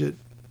skeleton budget.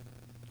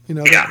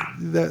 Yeah.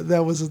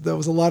 That was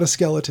a lot of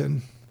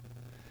skeleton.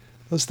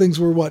 Those things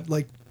were, what,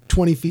 like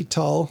 20 feet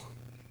tall?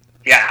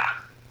 Yeah.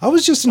 I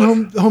was just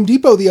in Home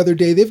Depot the other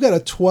day. They've got a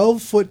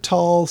 12-foot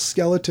tall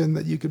skeleton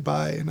that you could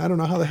buy, and I don't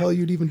know how the hell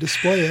you'd even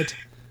display it.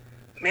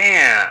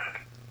 Man,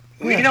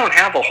 we don't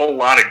have a whole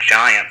lot of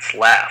giants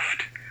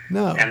left.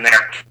 No. And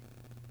they're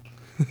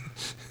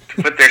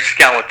put their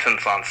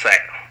skeletons on sale.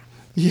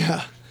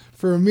 Yeah.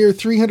 For a mere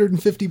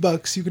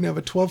 $350, you can have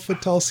a 12-foot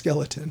tall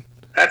skeleton.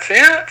 That's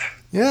it?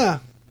 Yeah.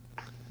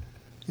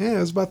 Yeah, it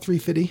was about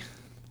 $350.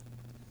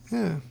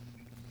 Yeah.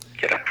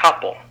 Get a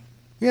couple.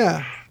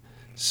 Yeah.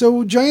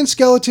 So giant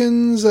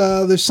skeletons,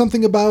 there's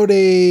something about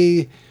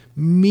a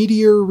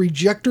meteor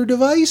rejector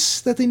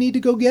device that they need to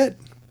go get.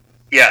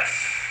 Yes.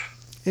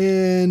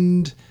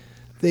 And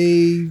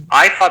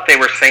I thought they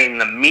were saying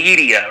the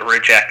media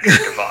rejector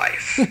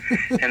device.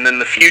 And in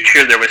the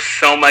future there was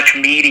so much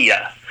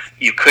media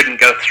you couldn't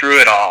go through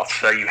it all,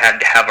 so you had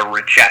to have a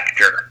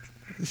rejector.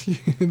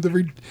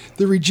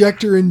 the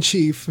rejector in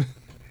chief.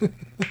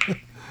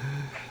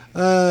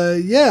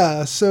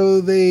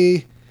 So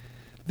they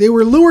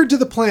were lured to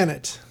the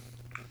planet.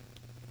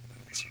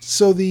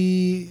 So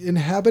the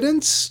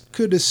inhabitants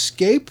could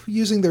escape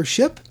using their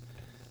ship,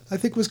 I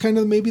think was kind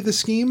of maybe the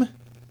scheme.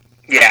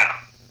 Yeah.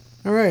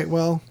 All right,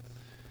 well,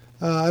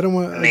 I don't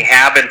want... And the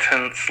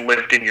inhabitants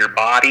lived in your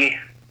body.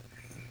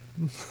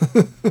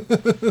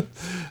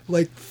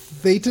 Like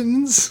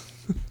Thetans?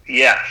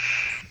 Yes.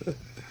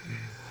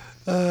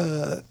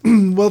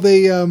 Well,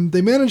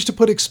 they managed to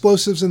put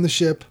explosives in the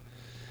ship,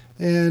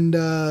 and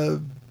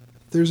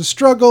there's a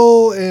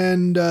struggle,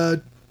 and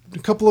a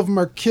couple of them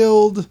are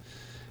killed,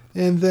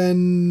 and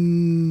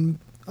then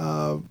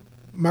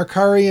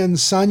Makkari and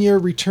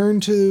Sanya return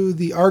to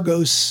the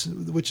Argos,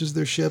 which is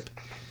their ship,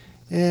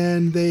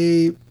 and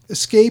they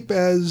escape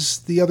as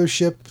the other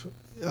ship,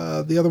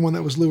 the other one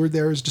that was lured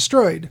there, is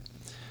destroyed.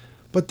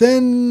 But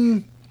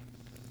then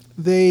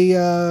they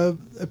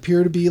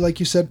appear to be, like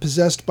you said,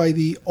 possessed by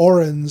the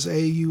Aurans,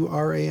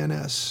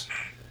 Aurans.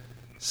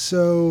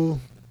 So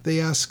they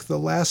ask the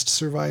last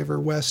survivor,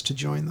 Wes, to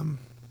join them.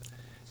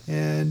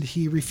 And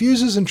he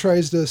refuses and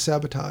tries to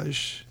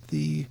sabotage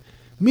the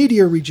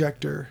meteor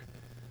rejector,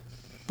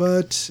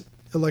 but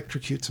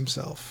electrocutes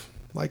himself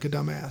like a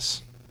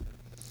dumbass.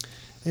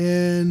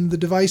 And the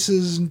device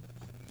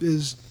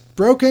is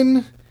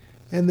broken,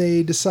 and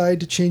they decide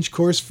to change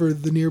course for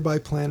the nearby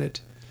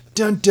planet.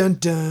 Dun dun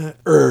dun,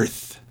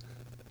 Earth.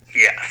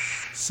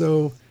 Yes.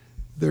 So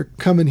they're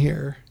coming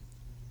here.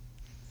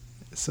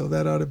 So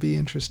that ought to be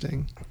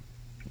interesting.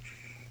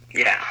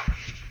 Yeah.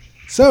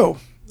 So,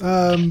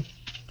 it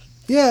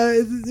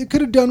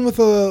could have done with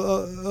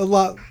a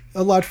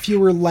lot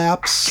fewer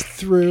laps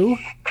through,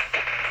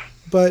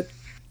 but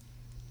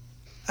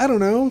I don't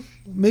know,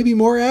 maybe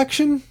more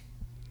action?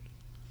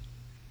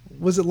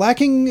 Was it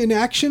lacking in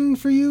action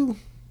for you?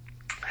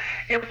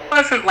 It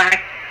wasn't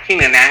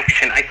lacking in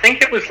action. I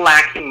think it was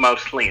lacking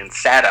mostly in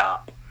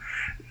setup.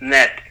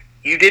 That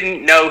you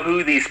didn't know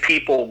who these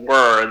people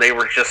were. They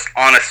were just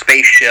on a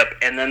spaceship,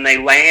 and then they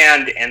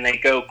land and they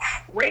go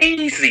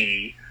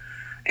crazy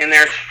and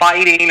there's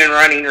fighting and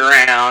running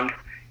around,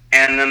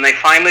 and then they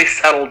finally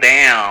settle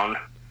down,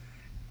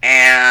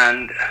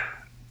 and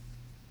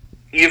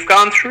you've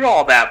gone through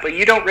all that, but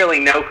you don't really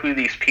know who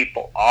these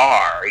people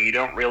are. You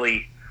don't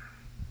really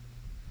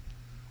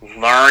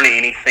learn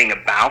anything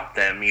about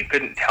them. You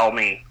couldn't tell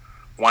me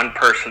one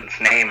person's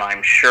name,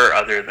 I'm sure,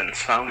 other than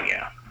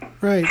Sonia.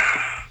 Right.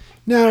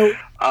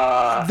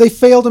 Now, they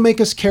fail to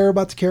make us care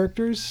about the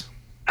characters?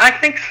 I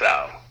think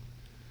so.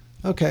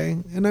 Okay.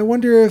 And I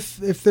wonder if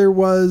there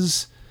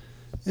was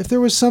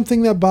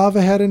something that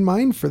Bava had in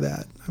mind for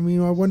that. I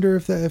mean, I wonder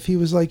if he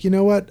was like, you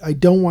know what? I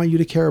don't want you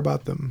to care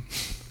about them.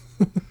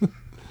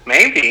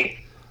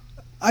 Maybe.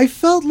 I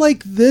felt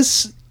like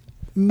this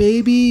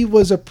maybe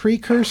was a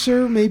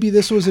precursor. Maybe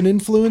this was an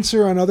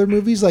influencer on other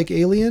movies like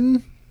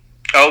Alien.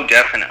 Oh,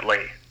 definitely.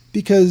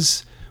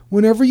 Because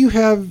whenever you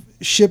have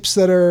ships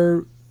that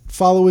are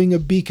following a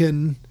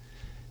beacon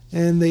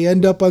and they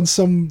end up on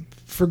some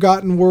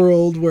forgotten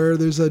world where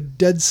there's a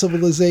dead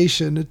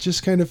civilization, it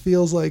just kind of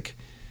feels like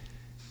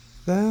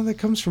that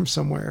comes from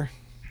somewhere.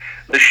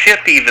 The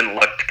ship even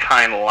looked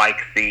kind of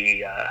like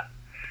the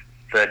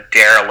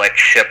derelict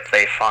ship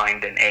they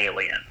find in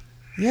Alien.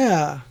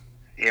 Yeah.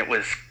 It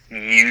was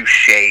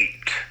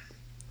U-shaped.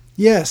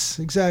 Yes,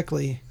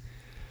 exactly.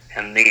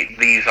 And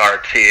these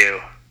are too.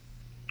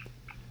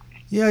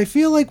 Yeah, I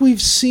feel like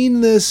we've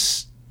seen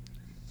this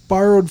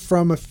borrowed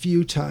from a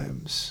few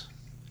times.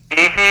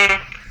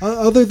 Mm-hmm.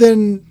 Other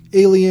than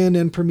Alien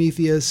and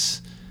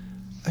Prometheus,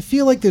 I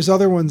feel like there's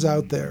other ones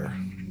out there.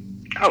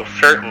 Oh,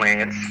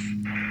 certainly.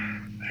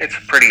 It's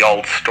a pretty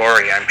old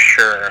story, I'm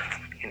sure.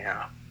 You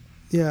know.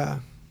 Yeah.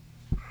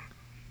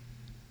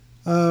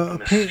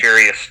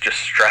 Mysterious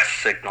distress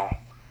signal.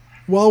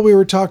 While we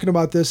were talking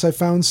about this, I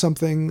found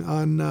something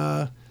on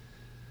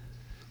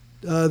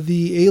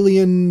the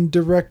Alien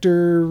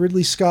director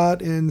Ridley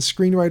Scott and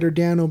screenwriter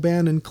Dan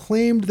O'Bannon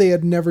claimed they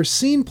had never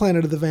seen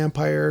Planet of the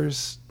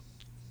Vampires,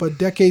 but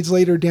decades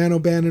later Dan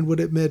O'Bannon would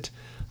admit,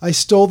 I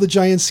stole the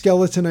giant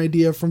skeleton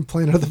idea from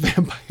Planet of the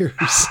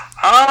Vampires.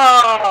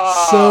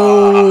 Oh!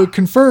 So,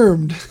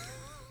 confirmed.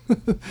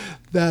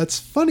 That's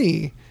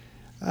funny.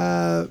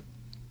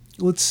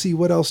 Let's see,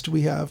 what else do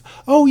we have?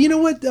 Oh, you know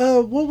what?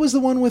 What was the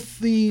one with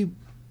the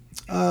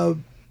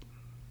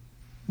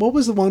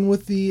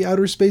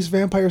outer space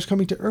vampires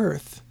coming to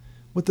Earth?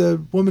 With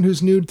the woman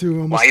who's nude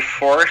through almost... Life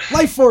Force?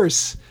 Life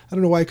Force! I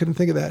don't know why I couldn't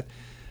think of that.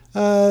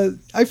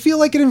 I feel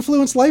like it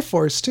influenced Life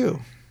Force, too.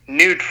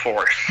 Nude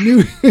Force.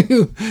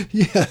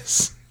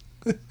 Yes.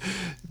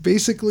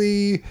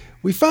 Basically,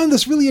 we found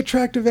this really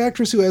attractive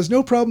actress who has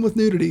no problem with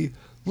nudity.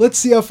 Let's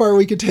see how far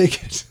we can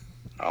take it.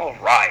 All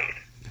right.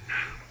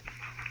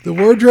 The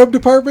wardrobe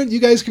department, you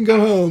guys can go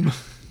home.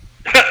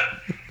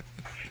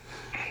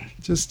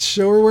 Just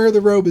show her where the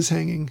robe is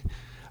hanging.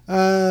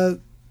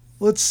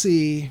 Let's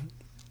see.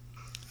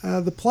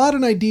 The plot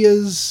and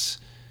ideas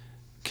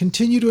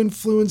continue to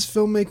influence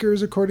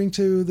filmmakers, according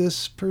to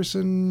this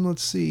person.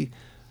 Let's see.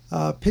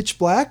 Pitch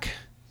Black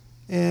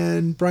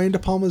and Brian De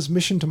Palma's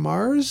Mission to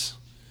Mars.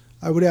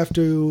 I would have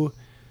to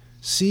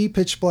see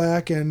Pitch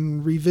Black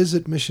and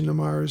revisit Mission to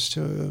Mars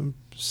to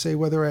say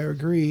whether I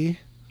agree.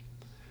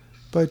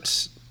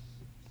 But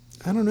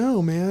I don't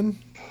know, man.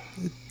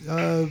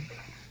 A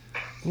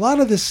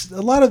lot of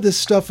this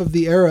stuff of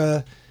the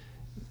era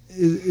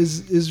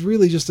is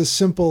really just a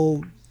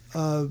simple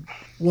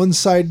one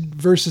side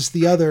versus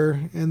the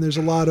other, and there's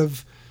a lot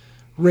of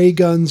ray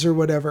guns or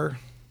whatever.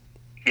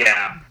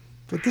 Yeah.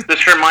 But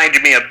this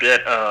reminded me a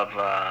bit of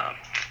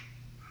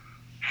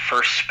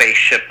First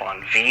Spaceship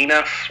on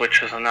Venus,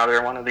 which is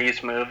another one of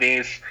these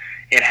movies.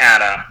 It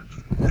had a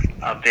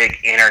big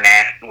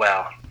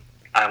well,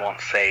 I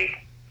won't say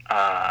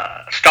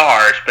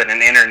stars, but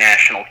an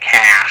international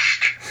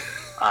cast.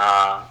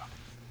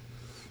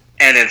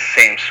 And it's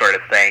the same sort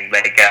of thing.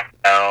 They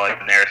go,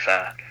 and there's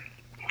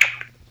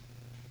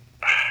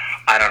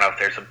I don't know if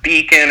there's a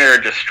beacon or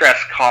a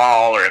distress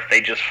call, or if they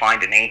just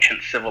find an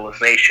ancient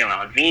civilization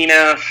on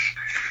Venus.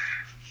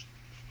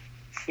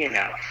 You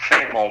know,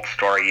 same old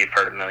story you've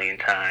heard a million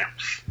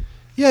times.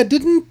 Yeah,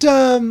 didn't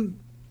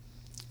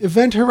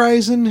Event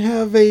Horizon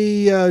have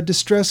a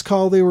distress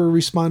call they were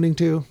responding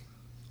to?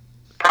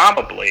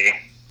 Probably.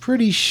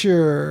 Pretty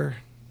sure.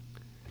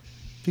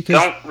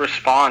 Because don't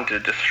respond to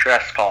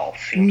distress calls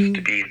seems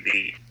to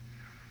be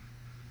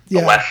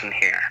the lesson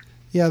here.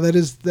 Yeah, that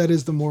is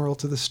the moral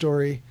to the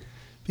story,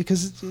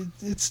 because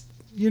it's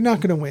you're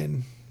not going to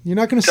win. You're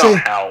not going to Don't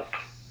help.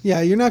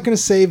 Yeah, you're not going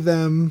to save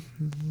them.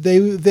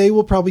 They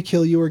will probably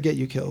kill you or get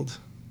you killed.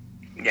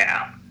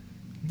 Yeah.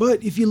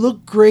 But if you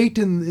look great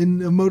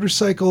in a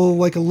motorcycle,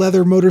 like a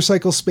leather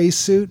motorcycle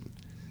spacesuit,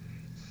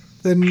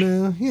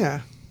 then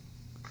yeah.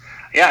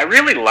 Yeah, I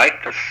really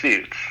like the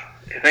suits.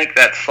 I think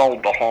that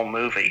sold the whole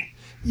movie.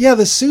 Yeah,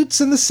 the suits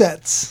and the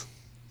sets.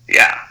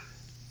 Yeah.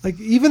 Like,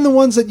 even the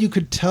ones that you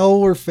could tell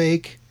were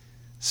fake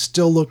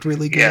still looked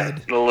really good. Yeah,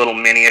 the little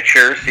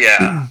miniatures,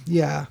 yeah.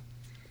 Yeah.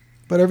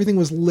 But everything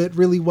was lit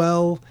really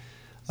well.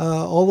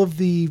 All of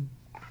the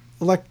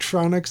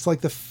electronics,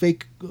 like the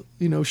fake,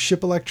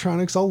 ship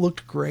electronics, all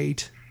looked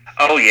great.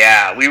 Oh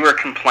yeah, we were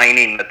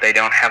complaining that they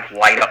don't have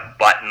light-up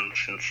buttons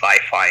in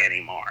sci-fi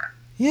anymore.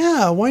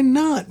 Yeah, why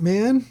not,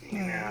 man?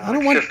 Yeah, I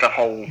don't it's want. just a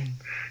whole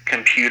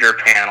computer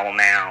panel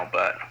now,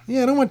 but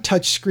Yeah, I don't want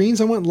touch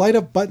screens. I want light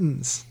up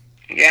buttons.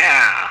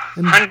 yeah,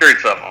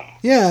 hundreds of them.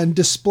 Yeah, and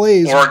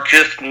displays. Or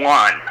just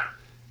one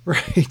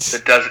Right.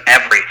 that does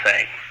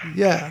everything.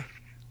 Yeah.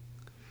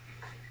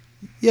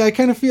 Yeah, I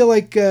kind of feel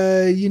like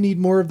you need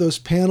more of those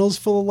panels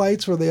full of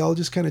lights where they all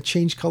just kind of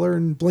change color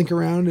and blink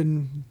around,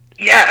 and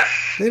Yes,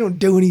 they don't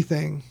do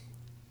anything,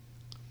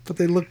 but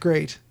they look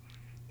great.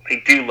 they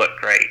do look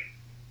great.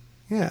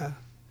 Yeah.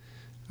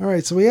 All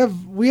right, so we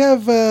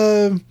have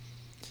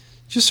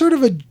just sort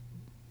of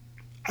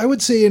I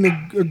would say an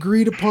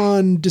agreed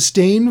upon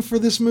disdain for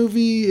this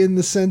movie, in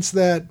the sense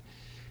that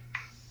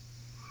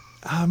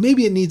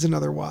maybe it needs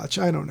another watch.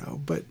 I don't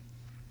know, but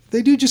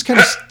they do just kind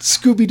of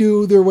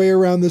Scooby-Doo their way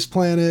around this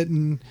planet,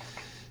 and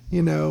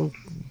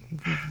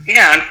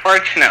Yeah,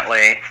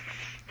 unfortunately,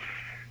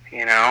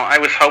 I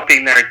was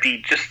hoping there'd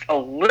be just a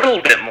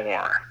little bit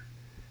more.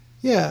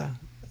 Yeah.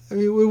 I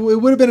mean,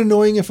 it would have been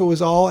annoying if it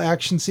was all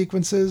action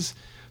sequences,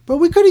 but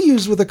we could have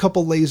used with a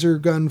couple laser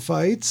gun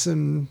fights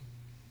and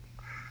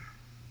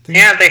things.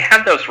 Yeah, they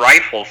had those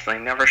rifles. They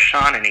never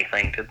shot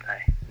anything, did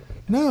they?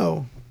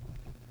 No,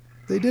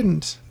 they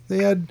didn't. They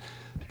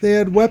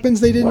had weapons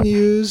they didn't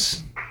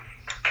use.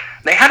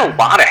 They had a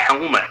lot of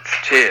helmets,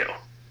 too.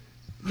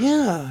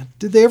 Yeah.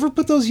 Did they ever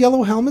put those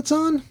yellow helmets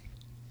on?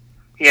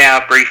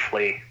 Yeah,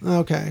 briefly.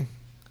 Okay.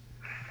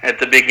 At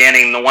the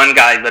beginning,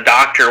 the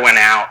doctor went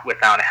out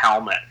without a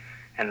helmet,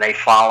 and they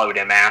followed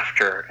him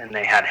after, and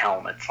they had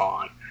helmets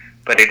on.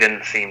 But it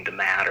didn't seem to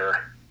matter.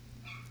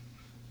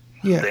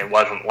 Yeah. It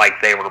wasn't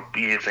like they were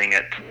using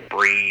it to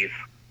breathe.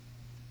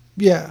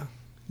 Yeah.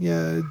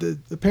 Yeah.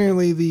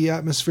 Apparently the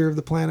atmosphere of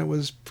the planet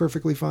was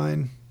perfectly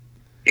fine.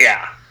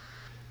 Yeah.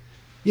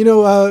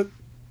 I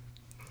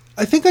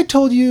think I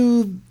told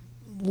you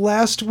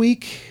last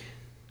week,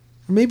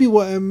 maybe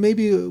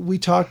we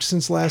talked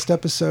since last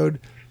episode,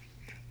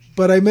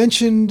 but I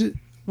mentioned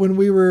when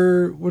we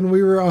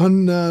were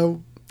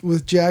on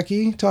with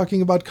Jackie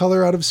talking about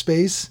Color Out of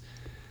Space,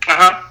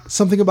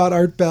 something about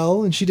Art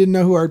Bell, and she didn't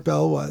know who Art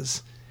Bell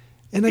was,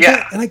 and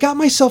I got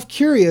myself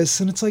curious,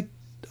 and it's like,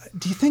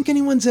 do you think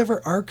anyone's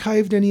ever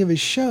archived any of his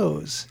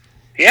shows?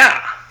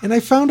 Yeah. And I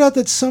found out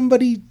that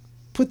somebody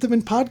put them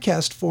in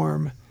podcast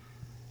form.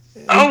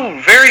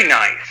 Oh, very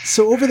nice.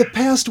 So over the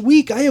past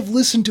week, I have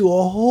listened to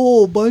a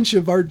whole bunch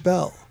of Art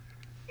Bell.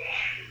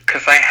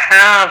 Because I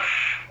have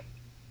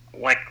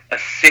like a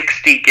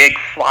 60 gig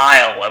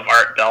file of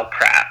Art Bell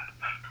crap.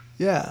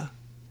 Yeah.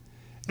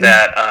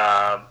 That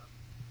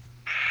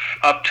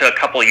up to a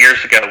couple of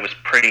years ago was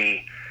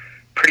pretty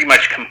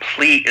much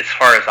complete as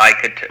far as I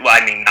could. Well,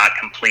 I mean, not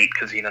complete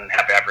because he doesn't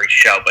have every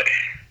show, but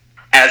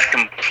as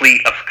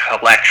complete of a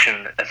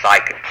collection as I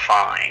could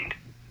find.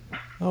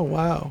 Oh,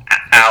 wow.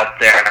 Out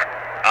there.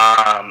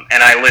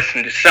 And I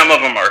listened to some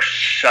of them are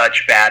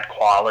such bad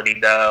quality,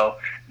 though.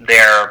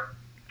 They're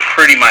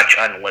pretty much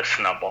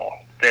unlistenable.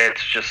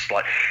 It's just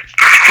like,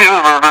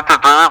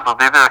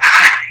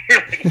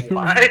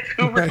 what?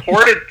 Who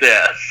recorded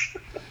this?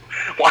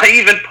 Why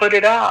even put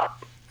it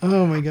up?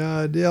 Oh, my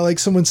God. Yeah, like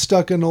someone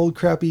stuck an old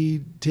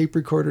crappy tape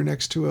recorder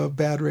next to a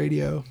bad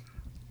radio.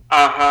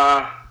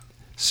 Uh-huh.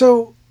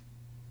 So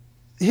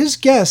his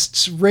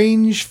guests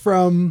range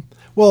from...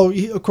 Well,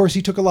 of course,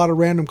 he took a lot of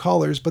random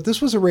callers, but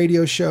this was a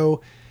radio show.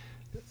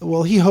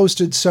 Well, he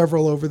hosted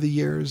several over the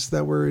years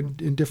that were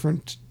in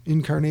different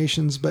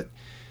incarnations, but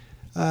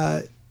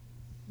the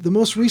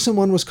most recent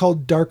one was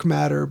called Dark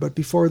Matter, but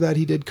before that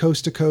he did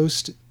Coast to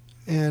Coast,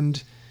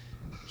 and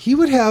he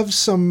would have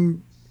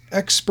some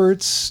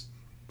experts,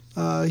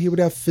 he would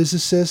have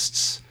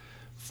physicists,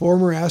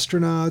 former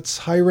astronauts,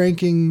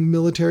 high-ranking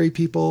military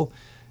people,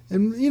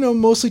 and,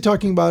 mostly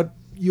talking about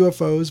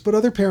UFOs, but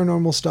other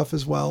paranormal stuff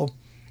as well.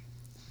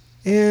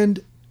 And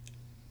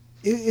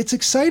it's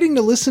exciting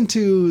to listen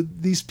to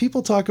these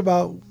people talk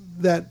about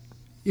that,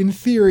 in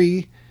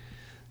theory,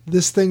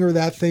 this thing or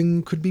that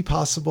thing could be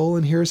possible,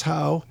 and here's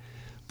how.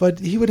 But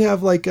he would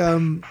have like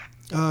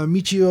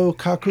Michio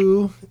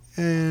Kaku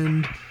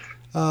and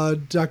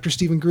Dr.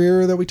 Stephen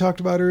Greer that we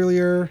talked about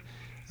earlier.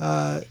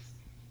 Oh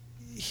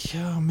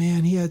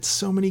man, he had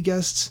so many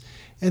guests,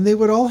 and they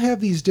would all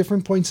have these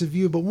different points of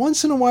view. But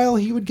once in a while,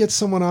 he would get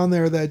someone on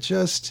there that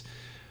just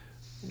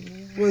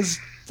was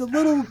a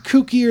little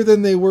kookier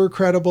than they were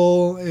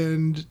credible,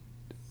 and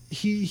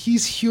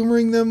he's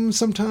humoring them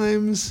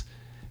sometimes.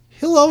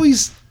 He'll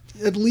always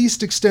at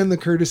least extend the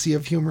courtesy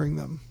of humoring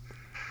them.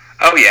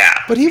 Oh yeah,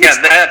 but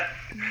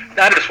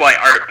that is why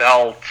Art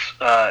Bell's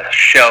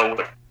show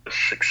was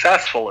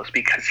successful, is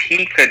because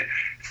he could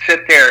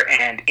sit there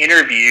and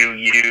interview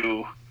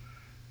you,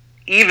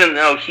 even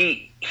though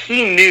he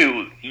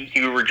knew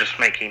you were just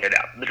making it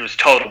up. That it was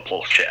total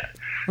bullshit.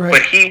 Right.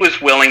 But he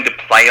was willing to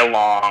play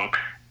along.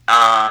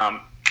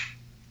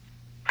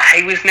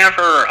 He was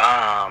never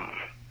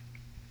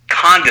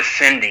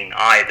condescending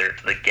either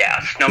to the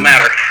guests, no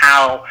matter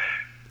how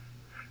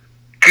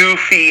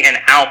goofy and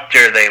out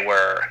there they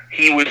were.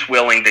 He was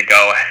willing to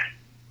go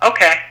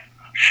Okay,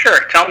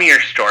 sure. Tell me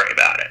your story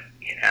about it.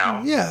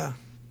 Yeah.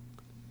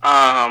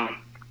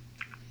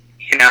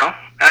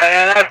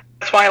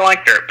 That's why I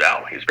liked Art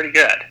Bell. He was pretty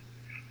good.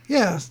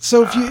 Yeah.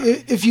 So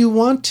if you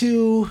want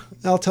to,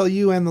 I'll tell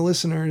you and the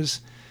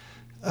listeners,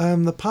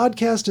 the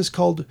podcast is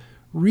called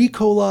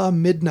Reekola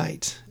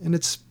Midnight, and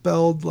it's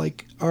spelled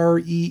like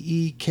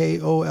Reekola.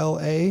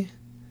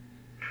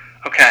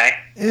 Okay.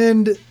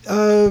 And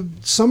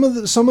some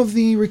of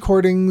the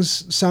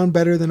recordings sound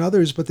better than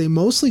others, but they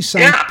mostly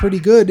sound pretty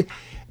good.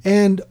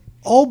 And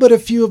all but a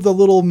few of the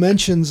little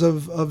mentions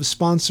of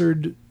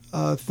sponsored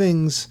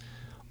things,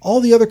 all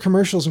the other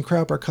commercials and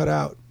crap are cut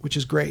out, which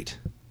is great.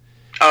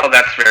 Oh,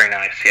 that's very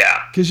nice.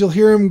 Yeah. Because you'll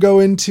hear him go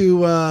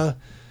into,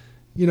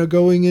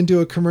 going into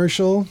a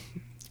commercial,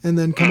 and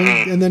then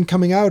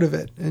coming out of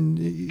it. And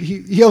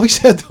he always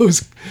had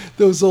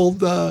those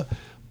old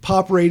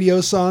pop radio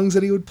songs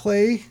that he would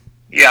play.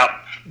 Yeah.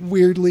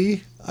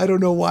 Weirdly, I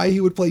don't know why he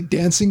would play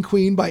 "Dancing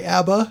Queen" by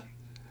ABBA.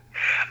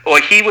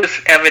 Well, he was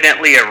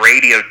evidently a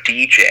radio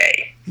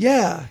DJ.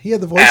 Yeah, he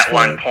had the voice at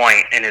one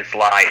point in his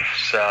life,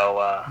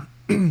 so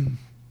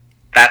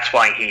that's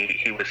why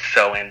he was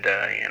so into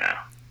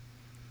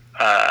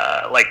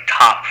like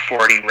top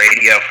 40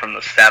 radio from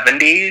the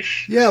 70s.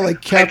 Yeah,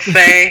 like Captain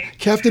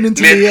mid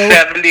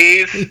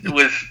 70s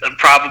was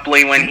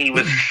probably when he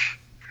was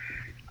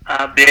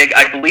big.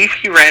 I believe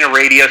he ran a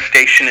radio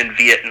station in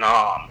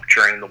Vietnam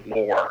during the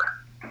war.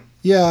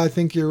 Yeah, I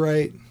think you're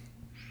right.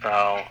 So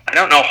I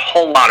don't know a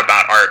whole lot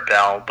about Art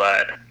Bell,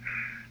 but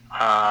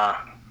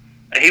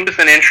he was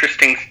an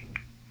interesting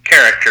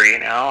character.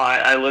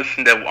 I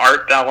listened to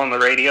Art Bell on the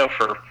radio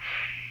for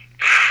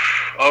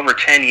over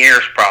 10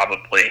 years,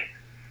 probably.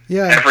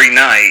 Yeah. Every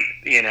night,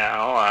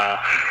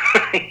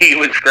 he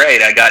was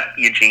great. I got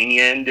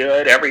Eugenia into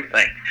it,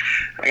 everything.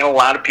 I got a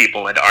lot of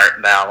people into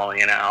Art Bell,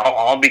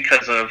 all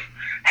because of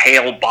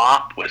Hale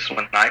Bop was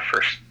when I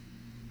first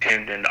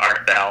tuned into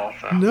Art Bell.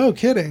 So. No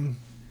kidding.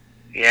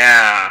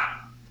 Yeah.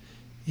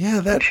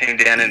 Yeah, I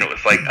tuned in and it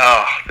was like,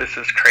 oh, this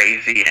is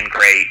crazy and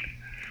great.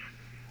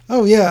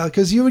 Oh, yeah,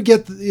 because you would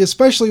get,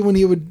 especially when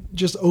he would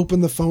just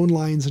open the phone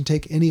lines and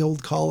take any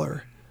old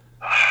caller.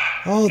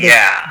 Oh,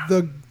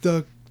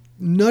 the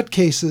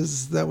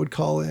nutcases that would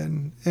call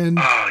in. And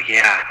oh,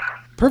 yeah.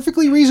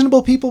 Perfectly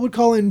reasonable people would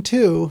call in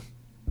too.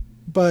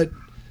 But,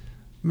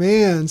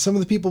 man, some of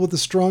the people with the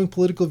strong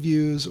political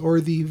views or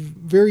the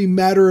very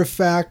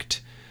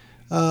matter-of-fact,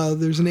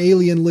 there's an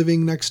alien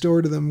living next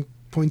door to them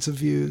points of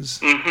views.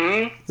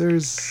 Mm-hmm.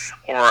 There's...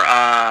 Or,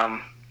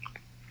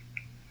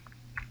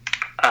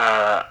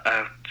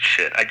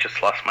 shit, I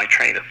just lost my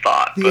train of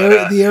thought.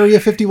 The Area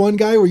 51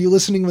 guy, were you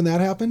listening when that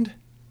happened?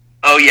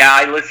 Oh, yeah,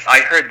 I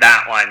heard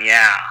that one,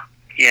 yeah.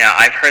 Yeah,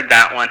 I've heard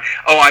that one.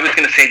 Oh, I was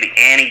going to say the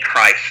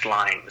Antichrist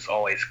line was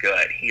always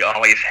good. He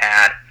always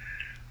had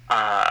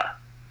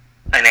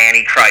an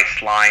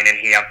Antichrist line, and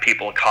he'd have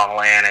people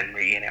call in, and,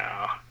 he'd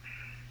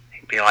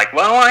be like,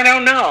 well, I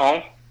don't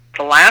know.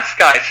 The last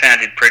guy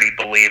sounded pretty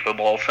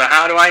believable, so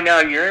how do I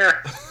know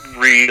you're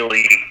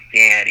really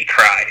the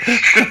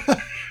Antichrist?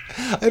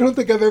 I don't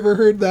think I've ever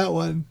heard that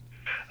one.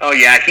 Oh,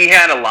 yeah, he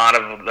had a lot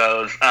of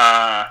those.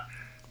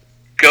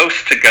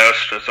 Ghost to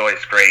Ghost was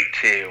always great,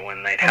 too,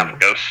 when they'd have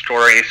ghost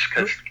stories.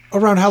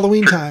 Around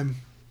Halloween time.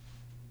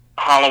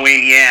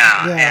 Halloween,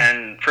 yeah.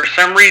 And for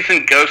some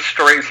reason, ghost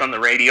stories on the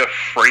radio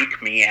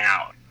freak me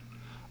out.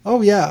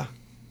 Oh, yeah.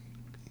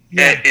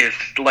 It is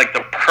like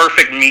the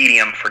perfect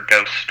medium for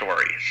ghost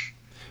stories.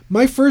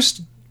 My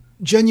first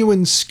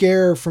genuine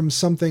scare from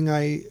something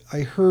I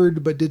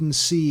heard but didn't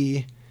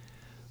see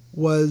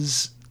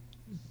was,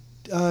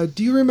 do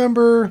you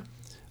remember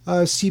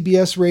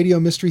CBS Radio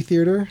Mystery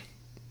Theater?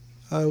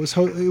 It was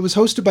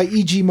hosted by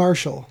E.G.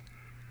 Marshall.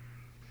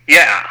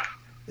 Yeah.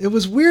 It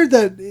was weird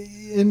that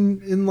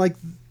in like,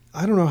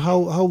 I don't know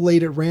how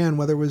late it ran,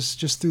 whether it was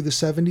just through the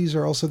 70s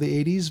or also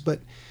the 80s,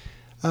 but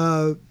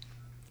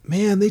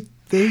man,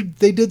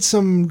 they did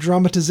some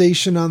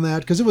dramatization on that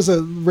because it was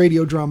a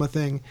radio drama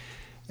thing.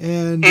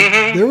 And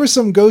there was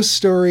some ghost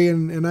story,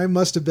 and I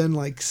must have been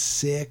like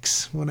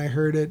 6 when I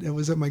heard it. It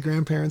was at my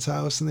grandparents'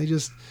 house, and they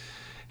just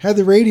had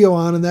the radio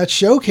on, and that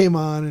show came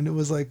on, and it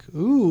was like,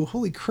 ooh,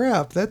 holy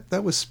crap,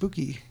 that was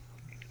spooky.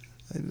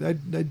 I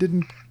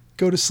didn't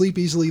go to sleep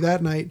easily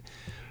that night.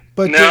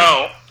 But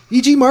no.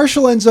 E.G.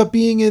 Marshall ends up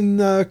being in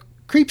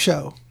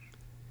Creepshow.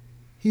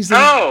 He's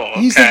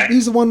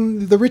the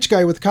one, the rich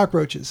guy with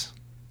cockroaches.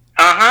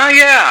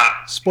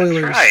 Yeah.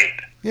 Spoilers. That's right.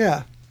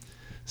 Yeah.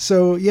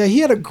 So, yeah, he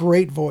had a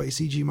great voice,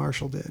 E.G.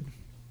 Marshall did.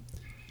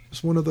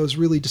 Just one of those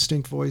really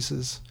distinct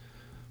voices.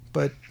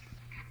 But,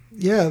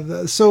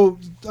 yeah, so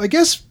I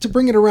guess to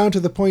bring it around to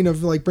the point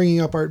of, like,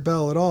 bringing up Art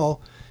Bell at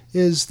all,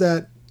 is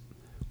that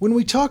when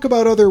we talk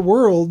about other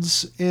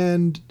worlds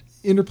and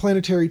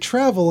interplanetary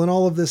travel and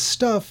all of this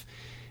stuff,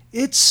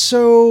 it's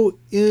so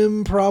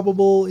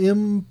improbable,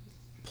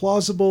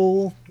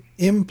 implausible,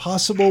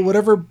 impossible,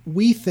 whatever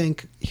we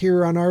think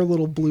here on our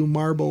little blue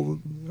marble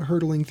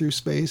hurtling through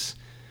space.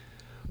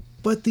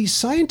 But these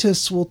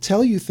scientists will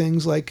tell you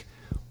things like,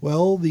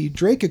 Well, the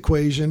Drake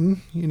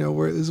equation,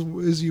 where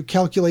is you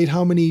calculate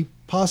how many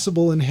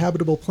possible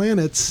inhabitable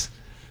planets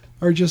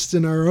are just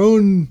in our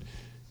own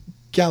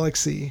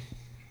galaxy.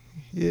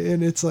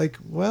 And it's like,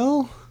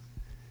 well,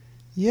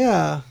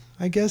 yeah,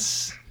 I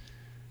guess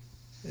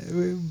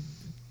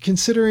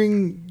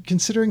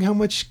considering how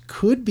much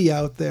could be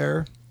out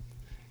there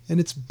and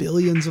its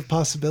billions of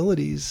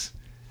possibilities,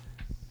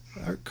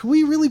 could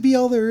we really be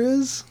all there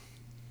is?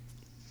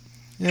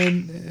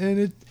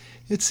 And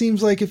it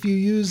seems like if you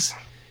use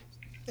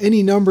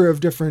any number of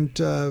different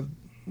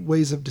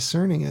ways of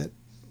discerning it,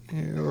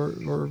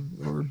 or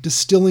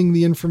distilling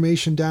the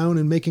information down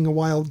and making a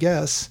wild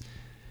guess,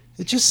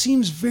 it just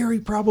seems very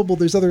probable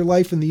there's other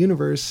life in the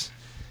universe.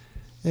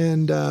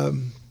 And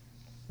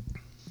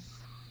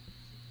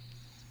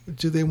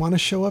do they want to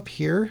show up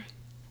here?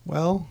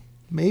 Well,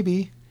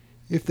 maybe.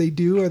 If they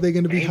do, are they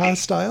going to be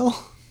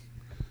hostile?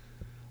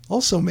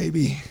 Also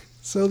maybe.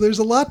 So there's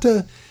a lot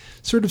to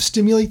sort of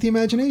stimulate the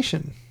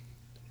imagination.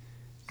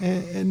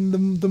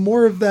 And the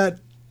more of that,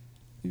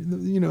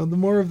 the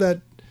more of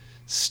that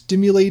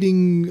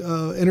stimulating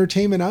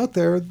entertainment out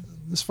there,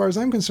 as far as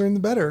I'm concerned,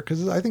 the better,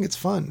 because I think it's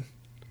fun.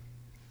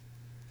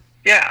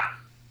 Yeah.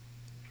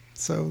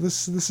 So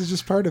this is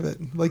just part of it.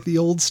 Like the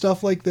old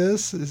stuff like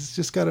this has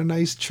just got a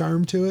nice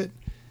charm to it,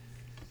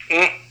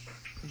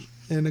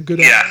 and a good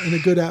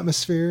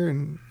atmosphere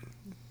and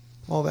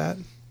all that.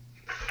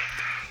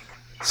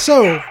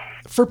 So,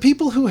 for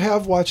people who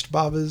have watched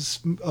Bava's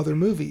other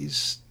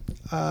movies,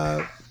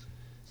 can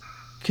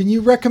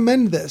you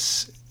recommend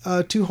this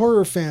to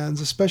horror fans,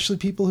 especially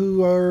people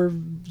who are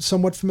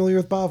somewhat familiar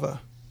with Bava?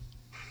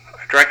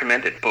 I'd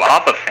recommend it.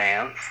 Bava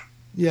fans?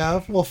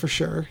 Yeah, well, for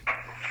sure.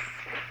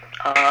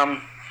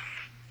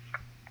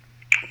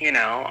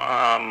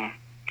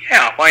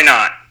 Yeah, why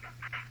not?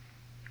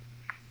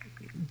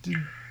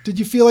 Did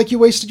you feel like you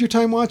wasted your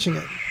time watching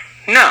it?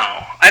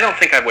 No, I don't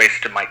think I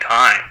wasted my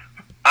time.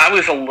 I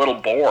was a little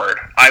bored.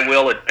 I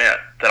will admit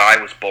that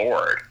I was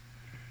bored,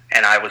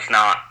 and I was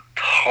not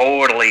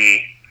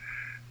totally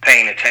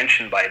paying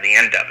attention by the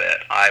end of it.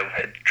 I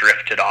had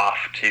drifted off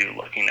to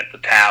looking at the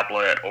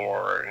tablet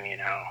or,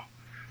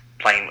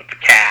 playing with the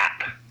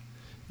cat.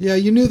 Yeah,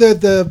 you knew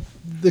that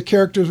the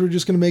characters were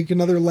just going to make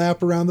another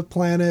lap around the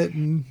planet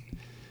and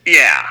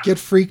get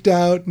freaked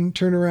out and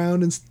turn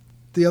around, and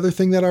the other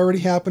thing that already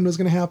happened was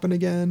going to happen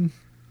again.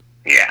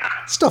 Yeah.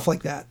 Stuff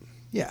like that.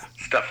 Yeah.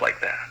 Stuff like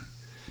that.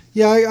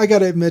 Yeah, I got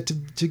to admit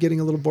to getting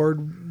a little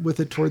bored with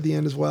it toward the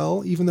end as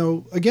well, even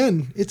though,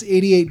 again, it's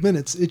 88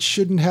 minutes. It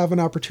shouldn't have an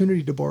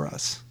opportunity to bore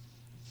us.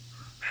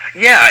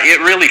 Yeah, it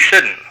really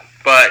shouldn't,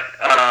 but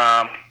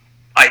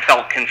I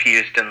felt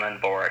confused and then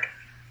bored.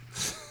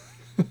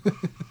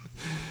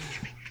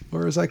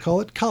 Or as I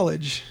call it,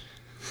 college.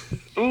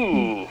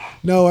 Ooh.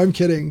 No, I'm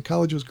kidding.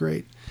 College was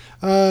great.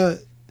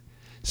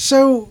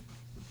 So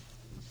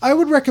I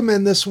would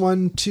recommend this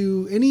one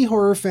to any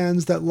horror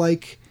fans that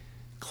like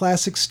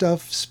classic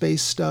stuff,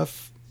 space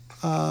stuff,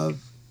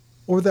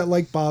 or that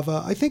like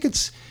Bava. I think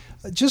it's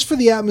just for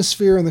the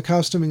atmosphere and the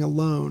costuming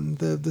alone,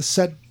 the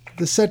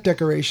set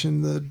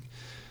decoration,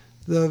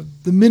 the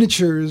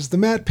miniatures, the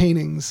matte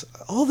paintings,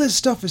 all this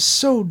stuff is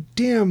so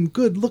damn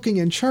good looking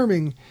and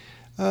charming,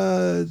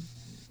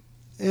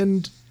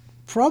 and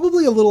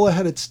probably a little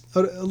ahead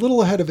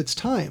of its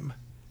time.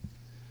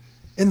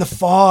 And the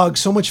fog,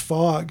 so much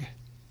fog.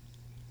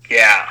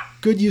 Yeah.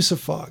 Good use of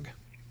fog.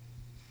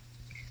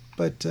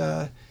 But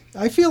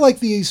I feel like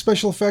the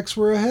special effects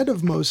were ahead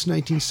of most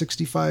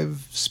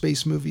 1965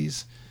 space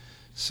movies.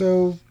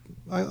 So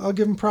I'll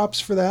give them props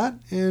for that,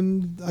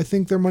 and I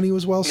think their money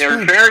was well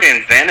spent. They're very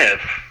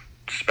inventive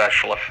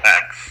special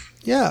effects.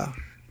 Yeah.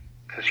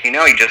 Because, he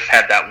just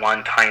had that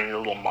one tiny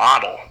little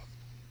model.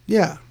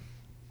 Yeah.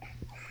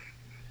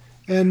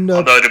 And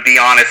although, to be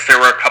honest, there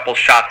were a couple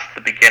shots at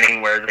the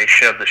beginning where they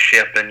showed the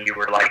ship, and you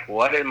were like,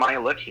 what am I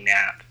looking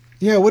at?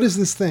 Yeah, what is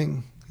this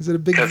thing? Is it a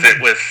big... Because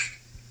it was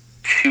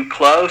too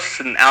close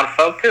and out of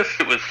focus.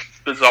 It was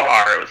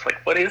bizarre. It was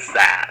like, what is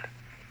that?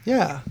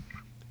 Yeah.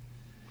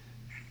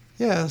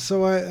 Yeah,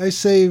 so I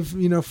say,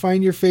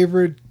 find your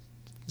favorite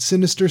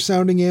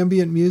sinister-sounding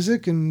ambient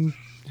music and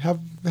have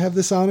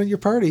this on at your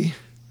party.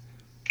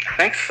 I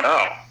think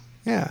so.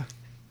 Yeah.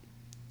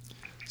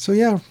 So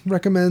yeah,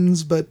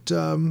 recommends, but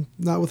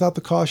not without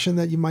the caution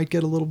that you might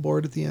get a little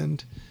bored at the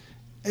end.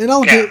 And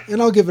I'll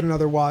give it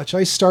another watch.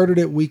 I started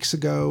it weeks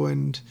ago,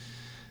 and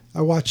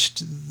I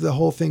watched the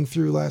whole thing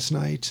through last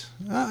night.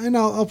 And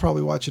I'll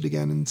probably watch it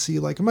again and see,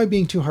 am I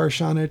being too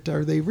harsh on it?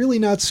 Are they really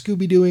not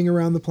Scooby-Dooing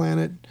around the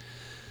planet?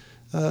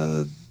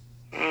 I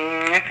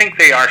think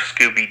they are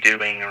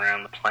Scooby-Dooing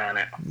around the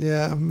planet.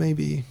 Yeah,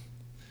 maybe.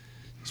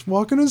 Just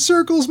walking in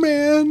circles,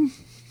 man.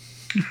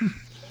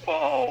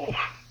 Whoa.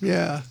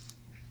 Yeah.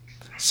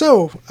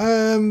 So,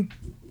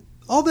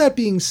 all that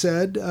being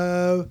said,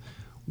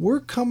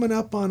 we're coming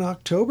up on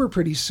October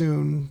pretty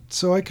soon.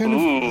 So I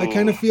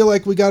kind of feel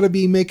like we got to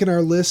be making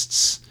our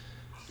lists.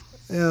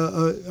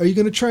 Are you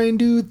going to try and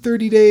do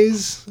 30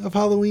 days of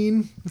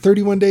Halloween?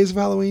 31 days of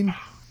Halloween?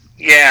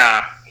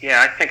 Yeah,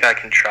 I think I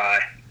can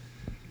try.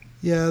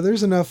 Yeah,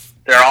 there's enough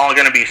they're all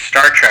going to be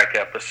Star Trek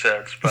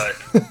episodes, but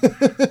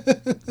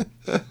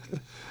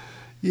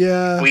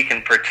Yeah. we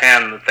can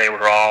pretend that they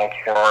were all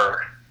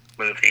horror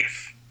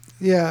movies.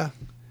 Yeah.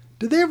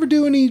 Did they ever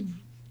do any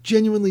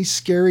genuinely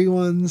scary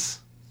ones?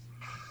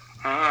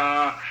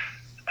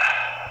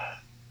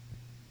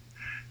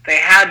 They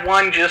had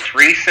one just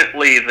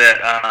recently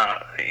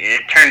that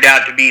it turned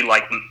out to be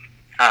like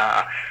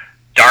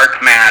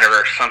dark matter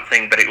or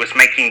something, but it was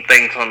making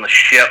things on the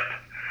ship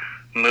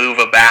move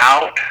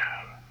about.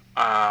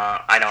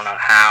 I don't know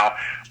how,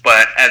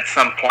 but at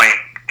some point,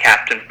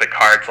 Captain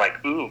Picard's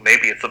like, "Ooh,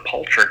 maybe it's a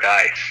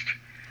poltergeist,"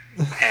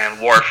 and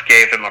Worf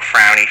gave him a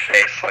frowny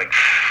face, like,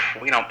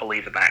 "We don't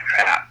believe in that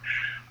crap."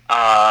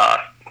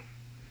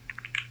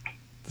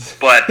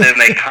 But then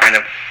they kind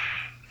of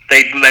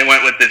they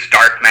went with this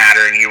dark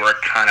matter, and you were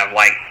kind of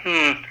like,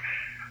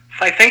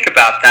 if I think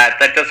about that,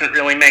 that doesn't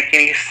really make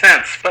any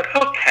sense. But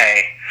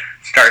okay,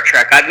 Star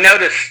Trek. I've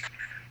noticed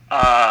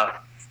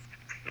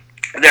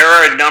there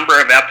are a number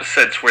of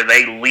episodes where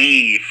they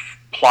leave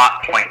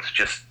plot points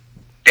just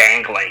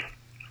dangling,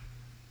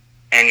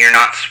 and you're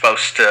not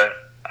supposed to,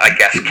 I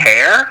guess,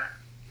 care.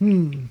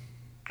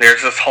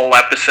 There's this whole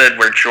episode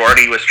where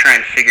Geordi was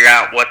trying to figure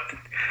out what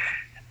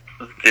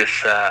this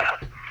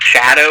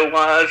shadow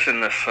was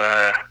in this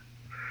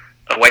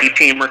away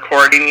team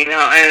recording,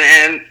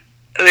 and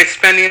they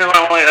spend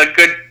a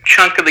good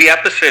chunk of the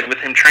episode with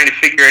him trying to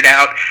figure it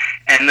out,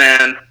 and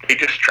then they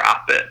just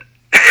drop it.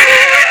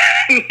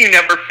 You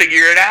never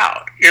figure it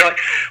out. You're like,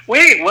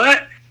 wait,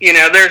 what?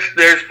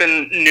 There's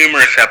been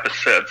numerous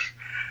episodes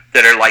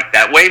that are like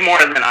that, way more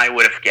than I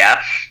would have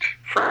guessed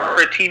for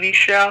a TV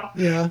show.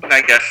 Yeah. But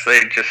I guess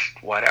they just,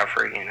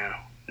 whatever,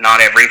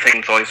 not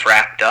everything's always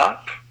wrapped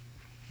up.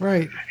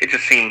 Right. It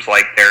just seems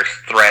like there's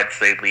threads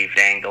they leave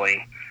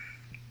dangling.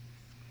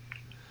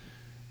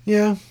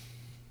 Yeah,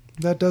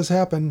 that does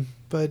happen,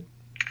 but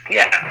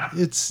Yeah.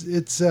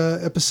 it's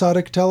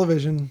episodic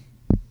television.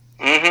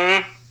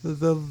 Mm-hmm.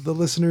 The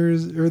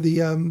listeners or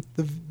the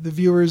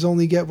viewers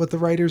only get what the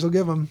writers will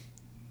give them.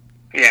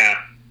 Yeah.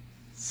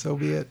 So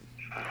be it.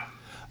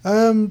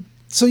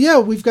 So yeah,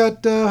 we've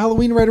got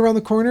Halloween right around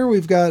the corner.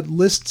 We've got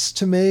lists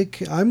to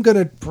make. I'm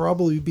gonna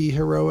probably be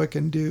heroic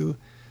and do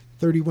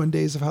 31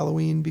 Days of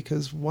Halloween,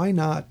 because why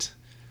not?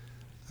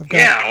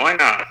 Yeah, why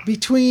not?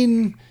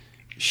 Between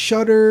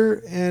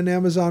Shudder and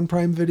Amazon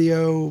Prime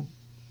Video,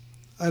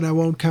 and I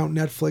won't count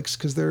Netflix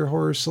because their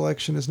horror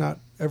selection is not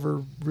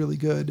ever really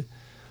good,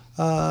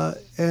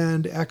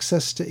 and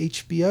access to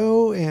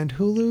HBO and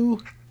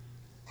Hulu,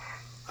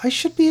 I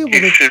should be able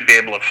You to... should be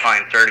able to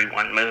find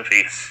 31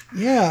 movies.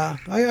 Yeah,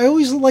 I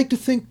always like to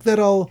think that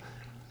I'll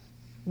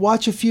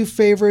watch a few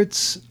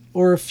favorites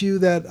or a few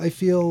that I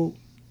feel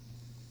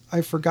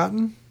I've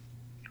forgotten,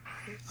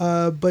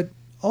 but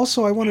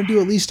also I want to do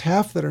at least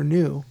half that are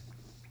new.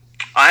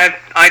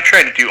 I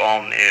try to do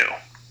all new.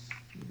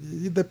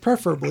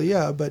 Preferably,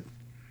 yeah, but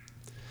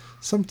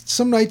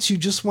some nights you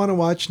just want to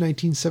watch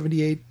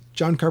 1978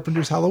 John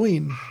Carpenter's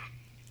Halloween.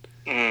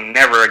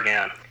 Never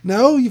again.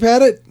 No, you've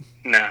had it?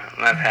 No,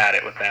 I've had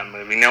it with that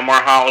movie. No more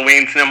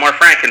Halloweens, no more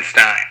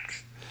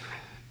Frankensteins.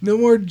 No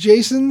more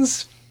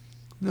Jasons?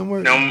 No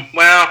more... No,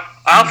 well,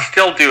 I'll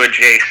still do a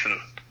Jason.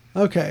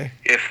 Okay.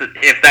 If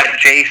that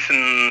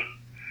Jason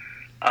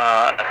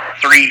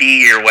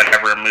 3D or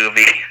whatever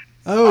movie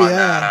Oh, on,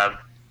 yeah.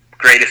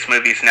 Greatest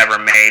Movies Never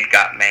Made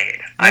got made,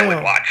 I would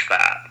Oh. watch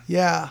that.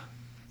 Yeah.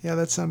 Yeah,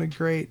 that sounded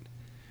great.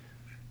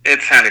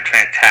 It sounded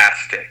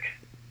fantastic.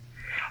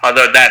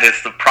 Although that is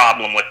the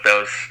problem with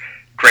those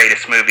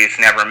Greatest Movies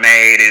Never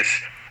Made, is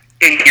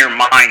in your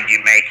mind you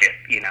make it,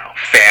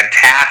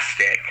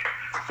 fantastic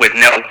with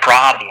no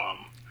problem,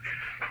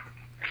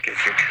 because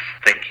you're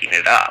just thinking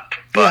it up.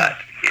 But,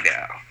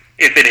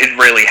 if it had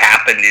really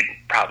happened, it'd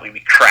probably be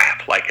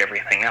crap like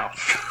everything else.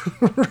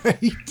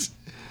 Right.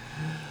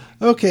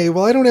 Okay,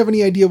 well, I don't have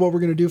any idea what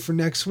we're going to do for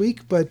next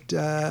week, but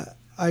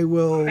I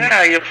will...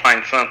 Yeah, you'll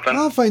find something.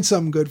 I'll find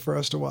something good for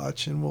us to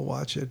watch, and we'll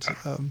watch it.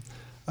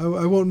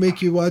 I won't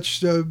make you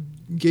watch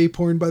gay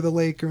porn by the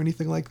lake or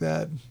anything like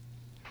that.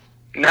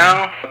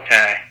 No?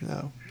 Okay.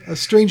 No. A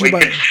Stranger We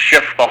by... could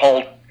shift the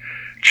whole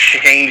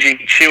chewing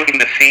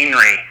the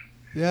scenery.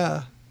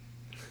 Yeah.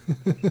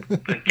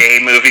 The gay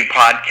movie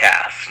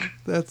podcast.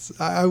 That's...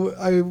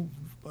 I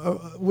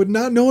would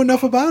not know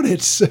enough about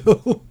it,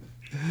 so...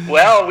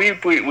 Well, we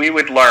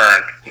would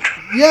learn.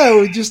 Yeah,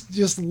 we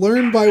just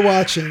learn by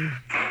watching.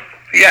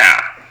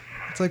 Yeah.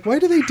 It's like, why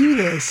do they do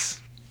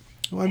this?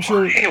 Well, I'm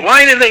sure...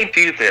 Why do they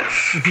do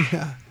this?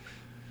 Yeah.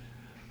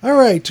 All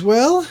right,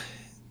 well,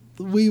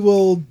 we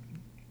will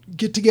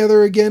get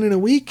together again in a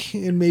week,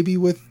 and maybe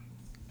with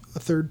a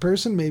third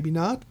person, maybe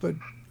not, but...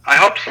 I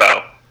hope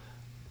so.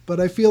 But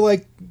I feel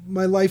like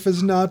my life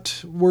is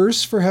not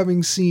worse for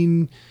having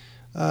seen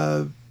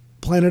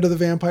Planet of the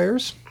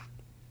Vampires.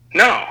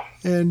 No,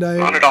 And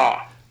not at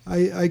all.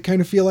 I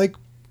kind of feel like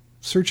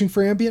searching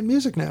for ambient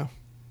music now.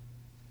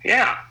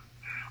 Yeah.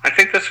 I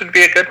think this would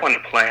be a good one to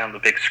play on the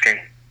big screen.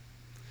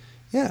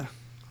 Yeah,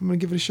 I'm going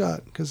to give it a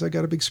shot because I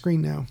got a big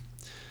screen now.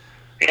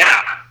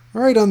 Yeah.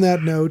 All right, on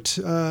that note,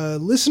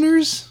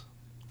 listeners,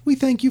 we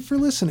thank you for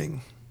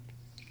listening.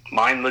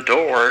 Mind the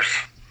doors.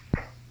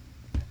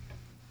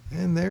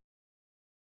 And there